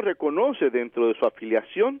también lo reconoce dentro de su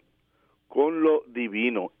afiliación con lo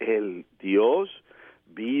divino, el Dios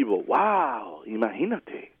vivo. ¡Wow!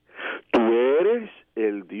 Imagínate, tú eres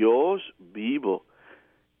el Dios vivo.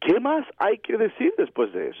 ¿Qué más hay que decir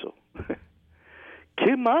después de eso?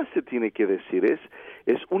 ¿Qué más se tiene que decir?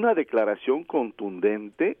 Es una declaración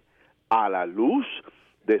contundente a la luz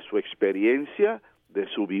de su experiencia, de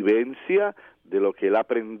su vivencia, de lo que él ha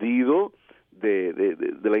aprendido,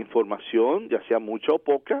 de la información, ya sea mucha o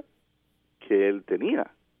poca, que él tenía.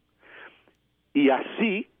 Y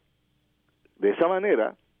así, de esa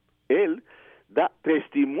manera, él da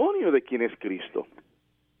testimonio de quién es Cristo.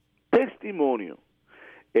 Testimonio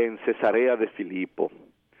en Cesarea de Filipo.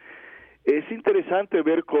 Es interesante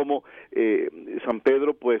ver cómo San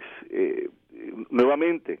Pedro, pues,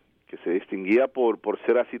 nuevamente, que se distinguía por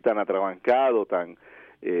ser así tan atrabancado, tan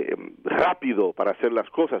rápido para hacer las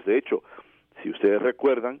cosas. De hecho, si ustedes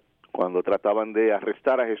recuerdan, cuando trataban de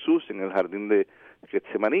arrestar a Jesús en el jardín de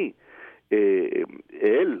Getsemaní,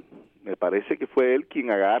 él, me parece que fue él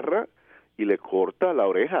quien agarra y le corta la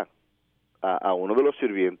oreja a uno de los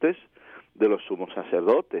sirvientes de los sumos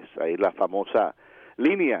sacerdotes. Ahí la famosa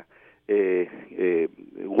línea,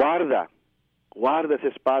 guarda esa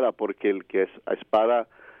espada, porque el que es a espada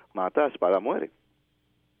mata, a espada muere.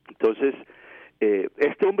 Entonces,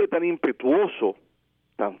 este hombre tan impetuoso,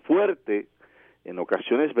 tan fuerte, en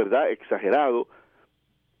ocasiones, ¿verdad?, exagerado,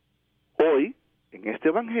 hoy, en este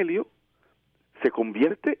evangelio, se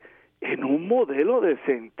convierte en un modelo de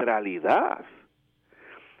centralidad,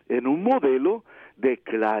 en un modelo de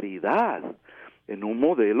claridad, en un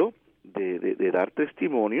modelo de dar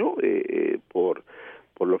testimonio por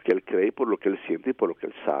lo que él cree, por lo que él siente y por lo que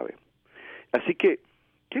él sabe. Así que,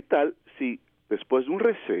 ¿qué tal si después de un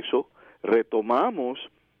receso retomamos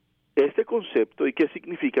este concepto y qué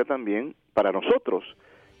significa también para nosotros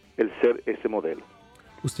el ser ese modelo?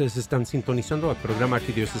 Ustedes están sintonizando al programa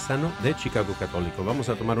arquidiocesano de Chicago Católico. Vamos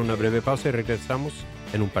a tomar una breve pausa y regresamos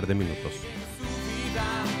en un par de minutos.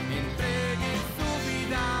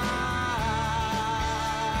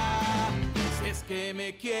 Si es que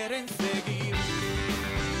me quieren seguir.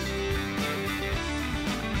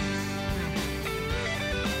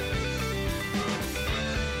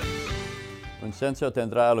 Un censo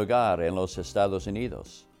tendrá lugar en los Estados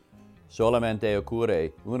Unidos. Solamente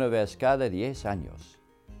ocurre una vez cada 10 años.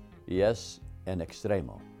 Y es en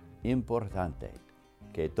extremo importante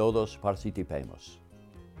que todos participemos.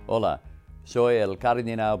 Hola, soy el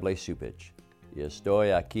Cardenal Blaise Cupich y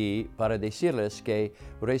estoy aquí para decirles que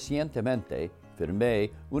recientemente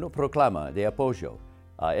firmé una proclama de apoyo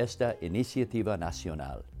a esta iniciativa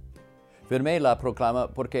nacional. Firmé la proclama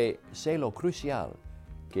porque sé lo crucial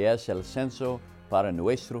que es el censo para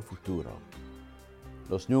nuestro futuro.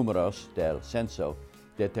 Los números del censo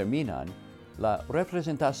determinan la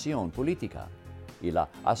representación política y la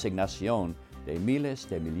asignación de miles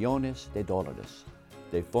de millones de dólares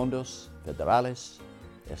de fondos federales,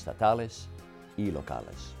 estatales y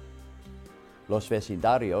locales. Los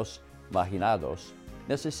vecindarios marginados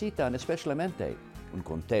necesitan especialmente un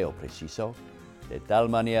conteo preciso, de tal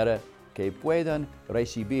manera que puedan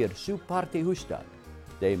recibir su parte justa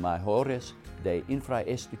de mejoras de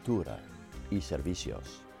infraestructura y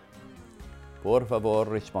servicios. Por favor,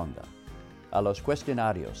 responda a los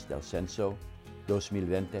cuestionarios del Censo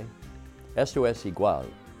 2020. Esto es igual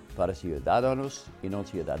para ciudadanos y no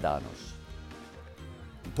ciudadanos.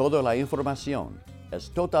 Toda la información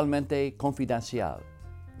es totalmente confidencial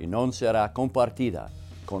y no será compartida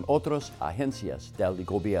con otras agencias del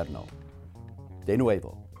gobierno. De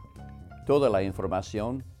nuevo, toda la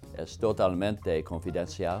información es totalmente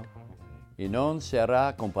confidencial y no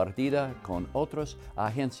será compartida con otras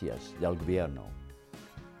agencias del gobierno.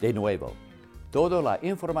 De nuevo, toda la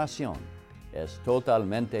información es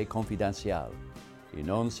totalmente confidencial y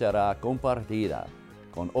no será compartida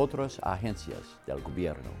con otras agencias del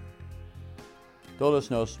gobierno.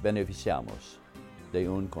 Todos nos beneficiamos de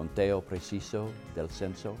un conteo preciso del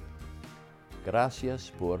censo.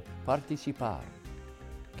 Gracias por participar.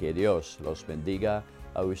 Que Dios los bendiga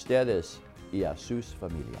a ustedes y a sus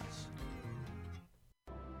familias.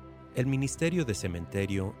 El Ministerio de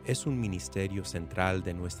Cementerio es un ministerio central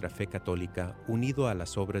de nuestra fe católica unido a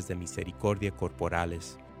las obras de misericordia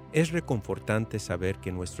corporales. Es reconfortante saber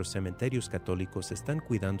que nuestros cementerios católicos están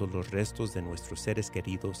cuidando los restos de nuestros seres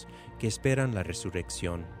queridos que esperan la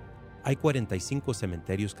resurrección. Hay 45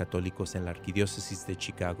 cementerios católicos en la Arquidiócesis de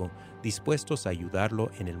Chicago dispuestos a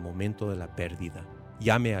ayudarlo en el momento de la pérdida.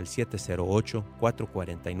 Llame al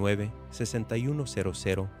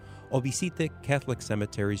 708-449-6100 o visite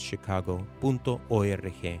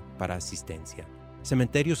catholiccemeterieschicago.org para asistencia.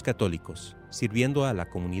 Cementerios Católicos, sirviendo a la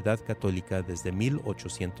comunidad católica desde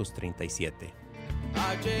 1837.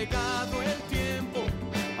 Ha llegado el tiempo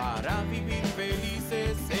para vivir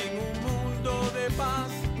felices en un mundo de paz,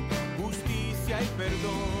 justicia y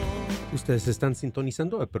perdón. Ustedes están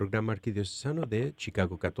sintonizando el programa arquidiocesano de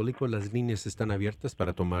Chicago Católico. Las líneas están abiertas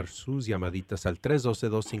para tomar sus llamaditas al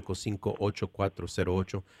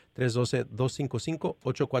 312-255-8408,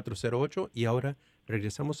 312-255-8408, y ahora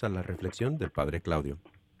regresamos a la reflexión del Padre Claudio.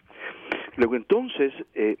 Luego entonces,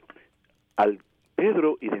 al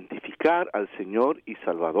Pedro identificar al Señor y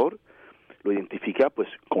Salvador, lo identifica pues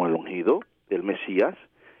como el ungido, el Mesías,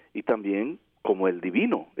 y también como el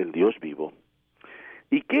divino, el Dios vivo.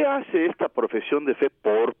 ¿Y qué hace esta profesión de fe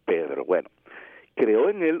por Pedro? Bueno, creó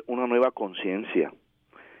en él una nueva conciencia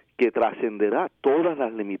que trascenderá todas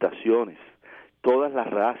las limitaciones, todas las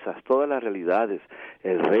razas, todas las realidades,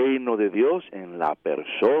 el reino de Dios en la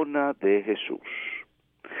persona de Jesús.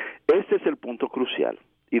 Este es el punto crucial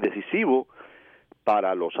y decisivo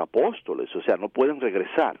para los apóstoles, o sea, no pueden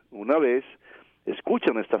regresar. Una vez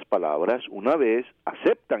escuchan estas palabras, una vez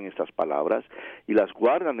aceptan estas palabras y las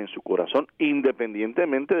guardan en su corazón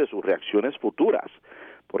independientemente de sus reacciones futuras,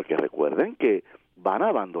 porque recuerden que van a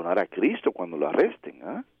abandonar a Cristo cuando lo arresten,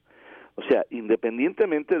 ¿eh? O sea,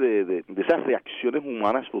 independientemente de esas reacciones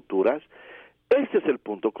humanas futuras, este es el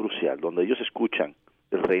punto crucial, donde ellos escuchan,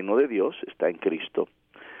 el reino de Dios está en Cristo.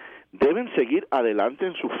 Deben seguir adelante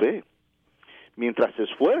en su fe, mientras se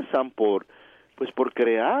esfuerzan por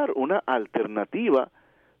crear una alternativa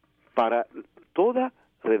para toda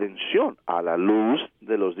redención a la luz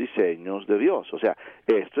de los diseños de Dios. O sea,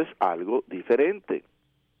 esto es algo diferente.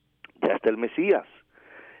 Ya está el Mesías,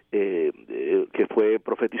 que fue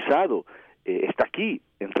profetizado, está aquí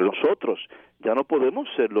entre nosotros. Ya no podemos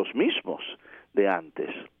ser los mismos de antes.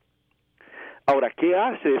 Ahora, ¿qué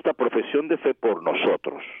hace esta profesión de fe por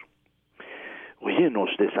nosotros? Oye, nos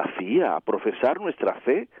desafía a profesar nuestra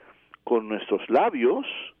fe con nuestros labios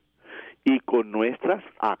y con nuestras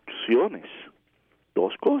acciones.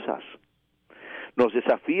 Dos cosas. Nos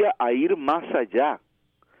desafía a ir más allá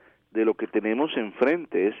de lo que tenemos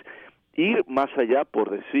enfrente, es ir más allá, por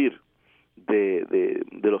decir, de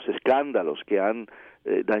los escándalos que han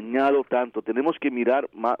dañado tanto. Tenemos que mirar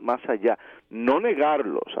más allá, no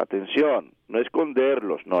negarlos, atención, no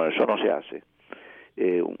esconderlos, no, eso no se hace.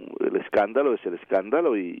 El escándalo es el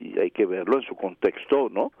escándalo y hay que verlo en su contexto,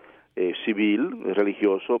 ¿no? Civil,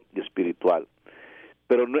 religioso y espiritual.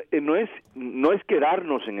 Pero no es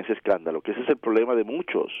quedarnos en ese escándalo, que ese es el problema de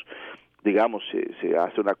muchos. Digamos, se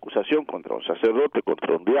hace una acusación contra un sacerdote,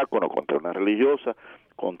 contra un diácono, contra una religiosa,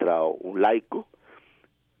 contra un laico,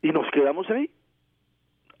 y nos quedamos ahí.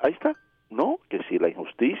 Ahí está. No, que si la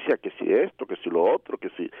injusticia, que si esto, que si lo otro,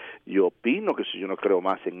 que si yo opino, que si yo no creo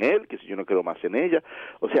más en él, que si yo no creo más en ella.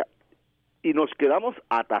 O sea, y nos quedamos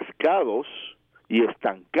atascados y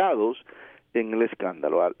estancados en el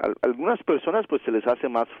escándalo. A algunas personas pues se les hace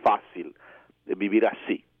más fácil vivir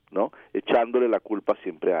así, ¿no? Echándole la culpa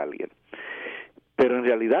siempre a alguien. Pero en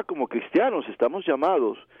realidad, como cristianos, estamos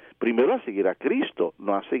llamados primero a seguir a Cristo,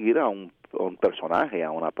 no a seguir a un personaje,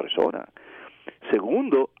 a una persona.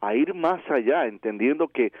 Segundo, a ir más allá, entendiendo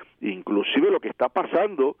que inclusive lo que está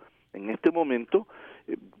pasando en este momento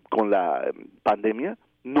con la pandemia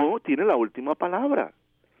no tiene la última palabra.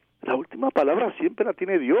 La última palabra siempre la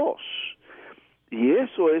tiene Dios. Y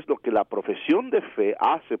eso es lo que la profesión de fe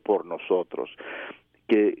hace por nosotros,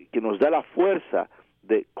 que nos da la fuerza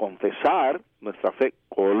de confesar nuestra fe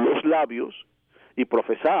con los labios y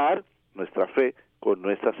profesar nuestra fe con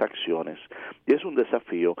nuestras acciones. Y es un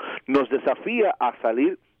desafío. Nos desafía a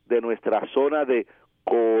salir de nuestra zona de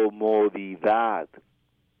comodidad.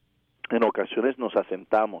 En ocasiones nos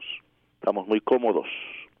asentamos, estamos muy cómodos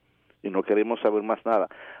y no queremos saber más nada.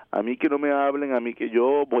 A mí que no me hablen, a mí que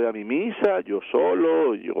yo voy a mi misa, yo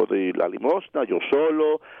solo, yo doy la limosna, yo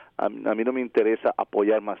solo, a mí no me interesa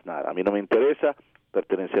apoyar más nada, a mí no me interesa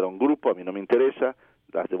pertenecer a un grupo, a mí no me interesa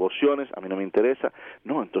las devociones, a mí no me interesa.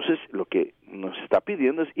 No, entonces lo que nos está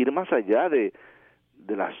pidiendo es ir más allá de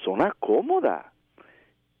la zona cómoda,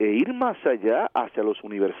 e ir más allá hacia los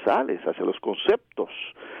universales, hacia los conceptos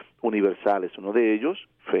universales. Uno de ellos,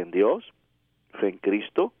 fe en Dios, fe en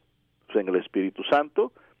Cristo, fe en el Espíritu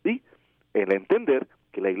Santo, y el entender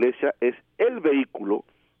que la iglesia es el vehículo,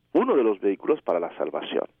 uno de los vehículos para la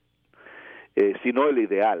salvación, sino el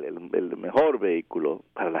ideal, el mejor vehículo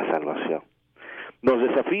para la salvación. Nos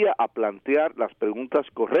desafía a plantear las preguntas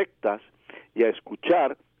correctas y a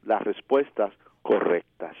escuchar las respuestas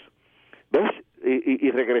correctas. ¿Ves?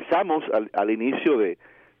 Y regresamos al inicio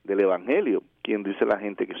del Evangelio. ¿Quién dice la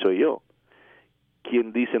gente que soy yo?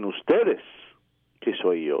 ¿Quién dicen ustedes que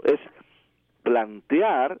soy yo? Es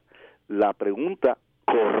plantear la pregunta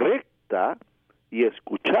correcta y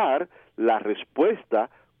escuchar la respuesta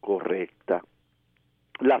correcta.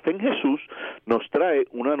 La fe en Jesús nos trae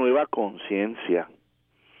una nueva conciencia.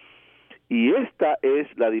 Y esta es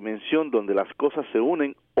la dimensión donde las cosas se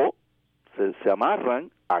unen o se amarran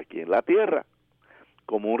aquí en la tierra,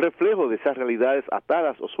 como un reflejo de esas realidades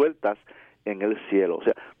atadas o sueltas en el cielo. O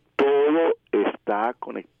sea, todo está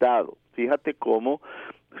conectado. Fíjate cómo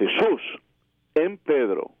Jesús en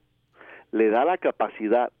Pedro le da la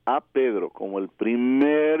capacidad a Pedro como el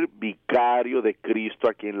primer vicario de Cristo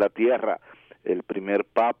aquí en la tierra, el primer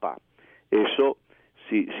papa. Eso,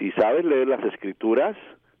 si sabes leer las Escrituras,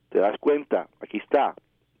 te das cuenta. Aquí está,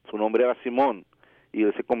 su nombre era Simón, y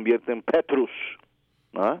él se convierte en Petrus,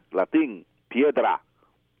 ¿no? Latín, piedra.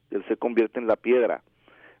 Él se convierte en la piedra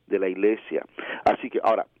de la iglesia. Así que,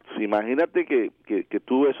 ahora, imagínate que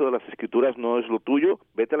tú eso de las Escrituras no es lo tuyo,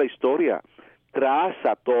 vete a la historia.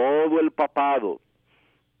 Traza todo el papado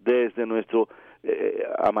desde nuestro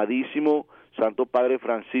amadísimo Santo Padre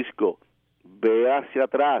Francisco. Ve hacia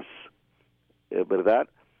atrás, ¿verdad?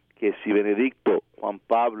 Que si Benedicto, Juan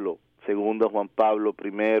Pablo, segundo Juan Pablo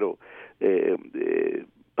I,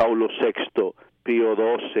 Paulo VI, Pío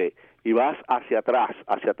XII, y vas hacia atrás,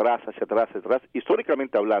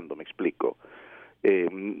 históricamente hablando, me explico,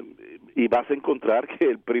 y vas a encontrar que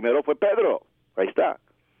el primero fue Pedro. Ahí está.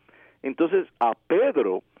 Entonces a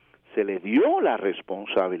Pedro se le dio la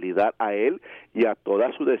responsabilidad a él y a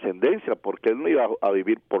toda su descendencia, porque él no iba a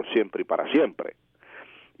vivir por siempre y para siempre,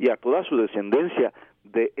 y a toda su descendencia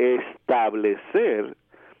de establecer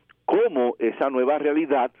cómo esa nueva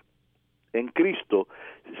realidad en Cristo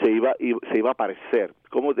se iba a aparecer,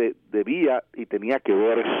 cómo debía y tenía que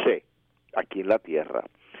verse aquí en la tierra.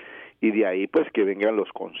 Y de ahí pues que vengan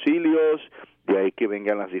los concilios, de ahí que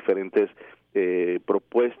vengan las diferentes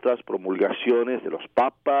propuestas, promulgaciones de los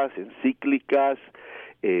papas, encíclicas,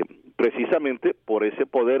 precisamente por ese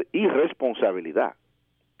poder y responsabilidad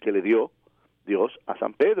que le dio Dios a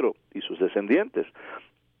San Pedro y sus descendientes.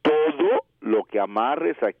 Todo lo que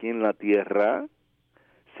amarres aquí en la tierra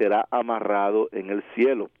será amarrado en el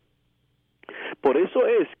cielo. Por eso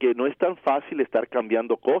es que no es tan fácil estar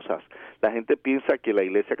cambiando cosas. La gente piensa que la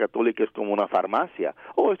Iglesia Católica es como una farmacia.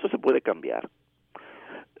 Esto se puede cambiar.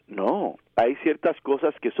 No, hay ciertas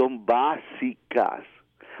cosas que son básicas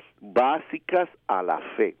a la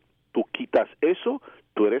fe. Tú quitas eso,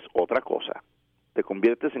 tú eres otra cosa. Te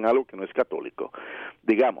conviertes en algo que no es católico.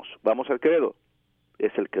 Digamos, vamos al credo.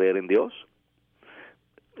 Es el creer en Dios,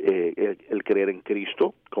 el creer en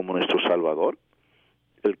Cristo como nuestro Salvador,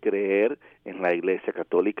 el creer en la Iglesia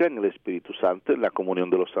Católica, en el Espíritu Santo, en la comunión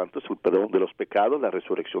de los santos, el perdón de los pecados, la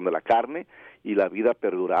resurrección de la carne y la vida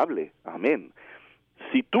perdurable. Amén.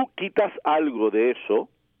 Si tú quitas algo de eso,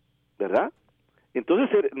 ¿verdad? Entonces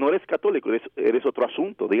no eres católico, eres otro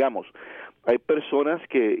asunto. Digamos, hay personas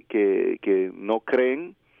que no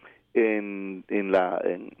creen en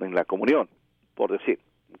la comunión, por decir,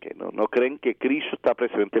 que no creen que Cristo está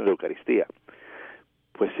presente en la Eucaristía.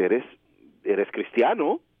 Pues eres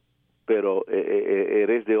cristiano, pero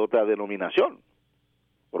eres de otra denominación,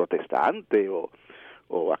 protestante o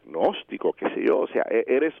agnóstico, qué sé yo. O sea,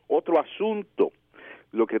 eres otro asunto.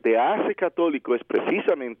 Lo que te hace católico es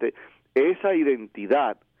precisamente esa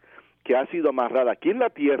identidad que ha sido amarrada aquí en la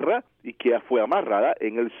tierra y que fue amarrada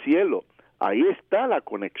en el cielo. Ahí está la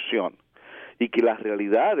conexión. Y que las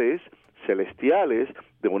realidades celestiales,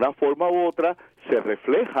 de una forma u otra, se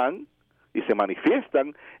reflejan y se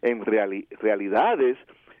manifiestan en realidades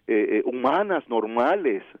humanas,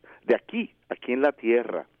 normales, de aquí en la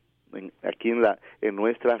tierra, en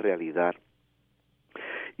nuestra realidad.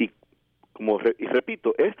 Y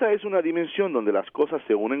repito, esta es una dimensión donde las cosas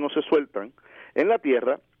se unen o se sueltan en la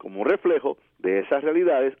tierra como un reflejo de esas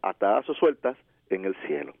realidades atadas o sueltas en el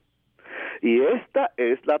cielo. Y esta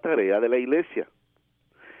es la tarea de la iglesia.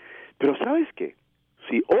 Pero ¿sabes qué?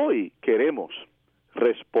 Si hoy queremos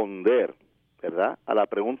responder, ¿verdad?, a la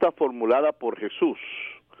pregunta formulada por Jesús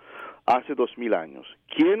hace 2000 años,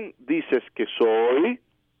 ¿quién dices que soy?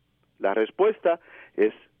 La respuesta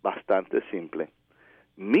es bastante simple.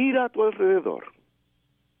 Mira a tu alrededor,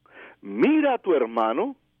 mira a tu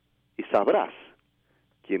hermano y sabrás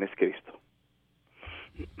quién es Cristo.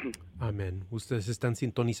 Amén. Ustedes están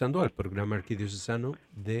sintonizando al programa arquidiocesano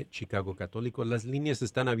de Chicago Católico. Las líneas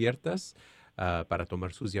están abiertas para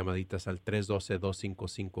tomar sus llamaditas al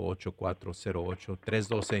 312-255-8408,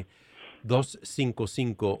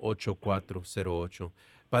 255-8408.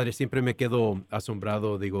 Padre, siempre me quedo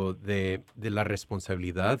asombrado, digo, de la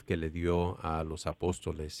responsabilidad que le dio a los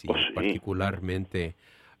apóstoles y particularmente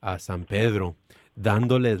a San Pedro,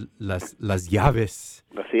 dándole las llaves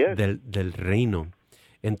del reino.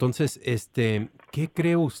 Entonces, ¿qué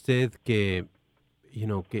cree usted que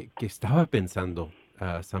estaba pensando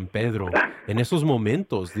San Pedro en esos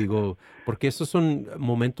momentos? Digo, porque esos son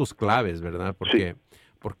momentos claves, ¿verdad? Porque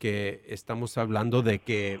estamos hablando de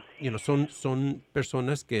que son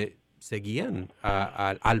personas que seguían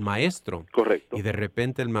al maestro. Correcto. Y de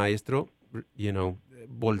repente el maestro,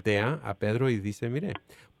 voltea a Pedro y dice, mire,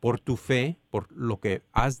 por tu fe, por lo que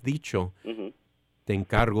has dicho, te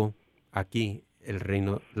encargo aquí el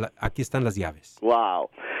reino, aquí están las llaves. Wow.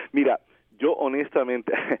 Mira, yo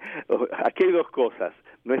honestamente, aquí hay dos cosas.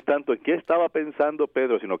 No es tanto en qué estaba pensando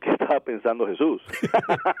Pedro, sino qué estaba pensando Jesús.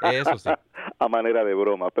 Eso sí. A manera de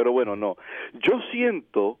broma. Pero bueno, no. Yo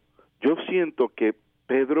siento que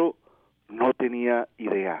Pedro no tenía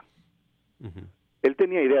idea. Él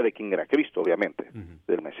tenía idea de quién era Cristo, obviamente,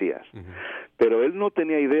 del Mesías. Pero él no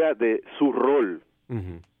tenía idea de su rol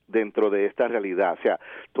dentro de esta realidad. O sea,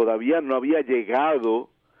 todavía no había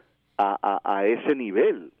llegado a ese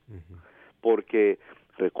nivel. Porque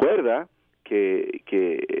recuerda que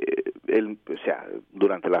él, o sea,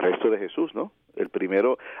 durante el arresto de Jesús, ¿no? El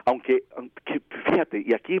primero, aunque fíjate,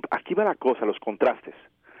 y aquí va la cosa, los contrastes.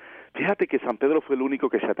 Fíjate que San Pedro fue el único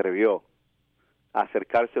que se atrevió a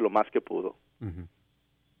acercarse lo más que pudo.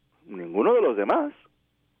 Ninguno de los demás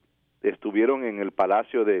estuvieron en el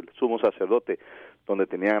palacio del sumo sacerdote donde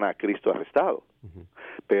tenían a Cristo arrestado.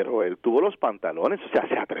 Pero él tuvo los pantalones, o sea,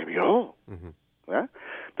 se atrevió.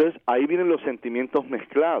 Entonces, ahí vienen los sentimientos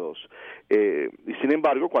mezclados. Y sin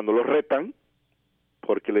embargo, cuando lo retan,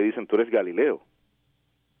 porque le dicen, tú eres Galileo.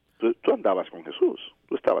 Tú andabas con Jesús,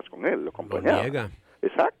 tú estabas con él, lo acompañabas. Lo niega.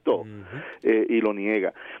 Exacto. Y lo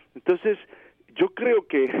niega. Entonces, yo creo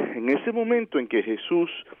que en ese momento en que Jesús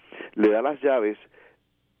le da las llaves,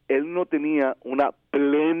 él no tenía una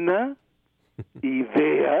plena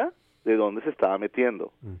idea de dónde se estaba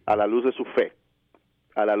metiendo, a la luz de su fe,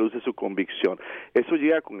 a la luz de su convicción. Eso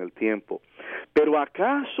llega con el tiempo. Pero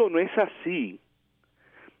 ¿acaso no es así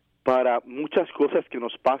para muchas cosas que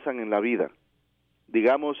nos pasan en la vida?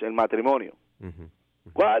 Digamos, el matrimonio.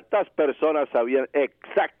 ¿Cuántas personas sabían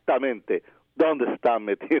exactamente dónde se estaban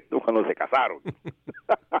metiendo cuando se casaron?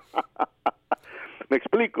 Me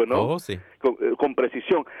explico, ¿no? Oh, sí. Con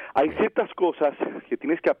precisión. Hay ciertas cosas que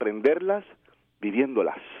tienes que aprenderlas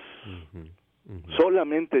viviéndolas.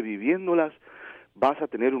 Solamente viviéndolas vas a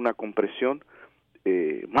tener una comprensión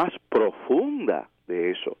más profunda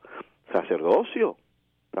de eso. Sacerdocio,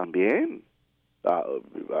 también.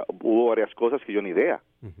 Hubo varias cosas que yo ni idea.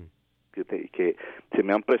 Que se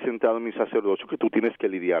me han presentado en mi sacerdocio, que tú tienes que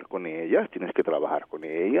lidiar con ellas, tienes que trabajar con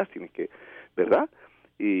ellas, tienes que, ¿verdad?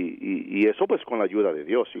 Y eso pues con la ayuda de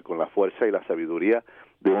Dios y con la fuerza y la sabiduría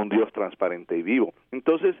de un Dios transparente y vivo.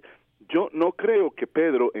 Entonces, yo no creo que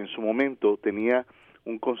Pedro en su momento tenía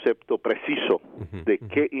un concepto preciso de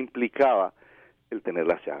qué implicaba el tener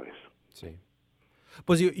las llaves. Sí.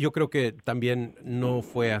 Pues yo creo que también no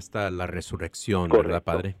fue hasta la resurrección, Correcto. ¿verdad,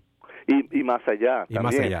 Padre? Y más allá. Y también.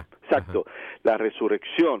 más allá. Exacto. La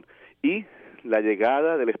resurrección y la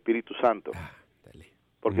llegada del Espíritu Santo.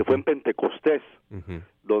 Porque fue en Pentecostés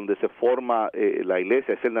donde se forma la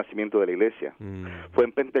iglesia, es el nacimiento de la iglesia. Fue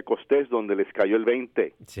en Pentecostés donde les cayó el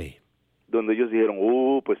 20. Sí. Donde ellos dijeron,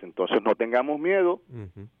 pues entonces no tengamos miedo,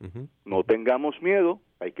 no tengamos miedo,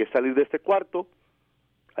 hay que salir de este cuarto,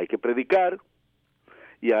 hay que predicar.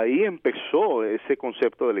 Y ahí empezó ese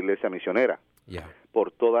concepto de la iglesia misionera,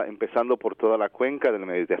 empezando por toda la cuenca del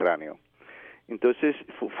Mediterráneo. Entonces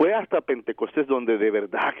fue hasta Pentecostés donde de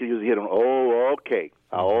verdad que ellos dijeron, ok,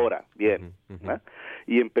 ahora, bien.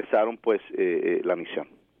 Y empezaron pues la misión.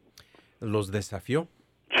 ¿Los desafió?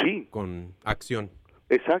 Sí. Con acción.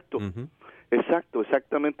 Exacto.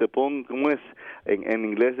 Exactamente. ¿Cómo es? En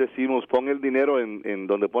inglés decimos, pon el dinero en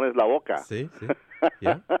donde pones la boca. Sí.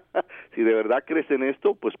 Si de verdad crees en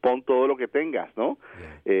esto, pues pon todo lo que tengas, ¿no?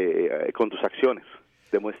 Con tus acciones,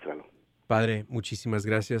 demuéstralo. Padre, muchísimas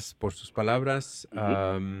gracias por sus palabras.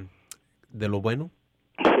 De lo bueno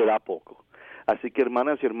será poco. Así que,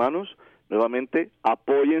 hermanas y hermanos, nuevamente,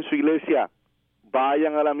 apoyen su iglesia,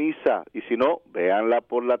 vayan a la misa, y si no, véanla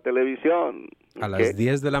por la televisión. A las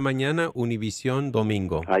 10 de la mañana, Univisión,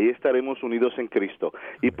 domingo. Ahí estaremos unidos en Cristo.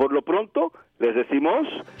 Y por lo pronto, les decimos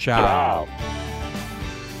chao.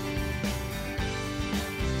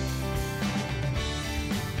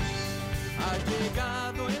 Ha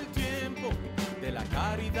llegado el tiempo de la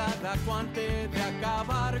caridad acuante, de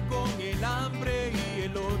acabar con el hambre y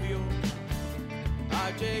el odio. Ha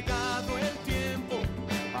llegado el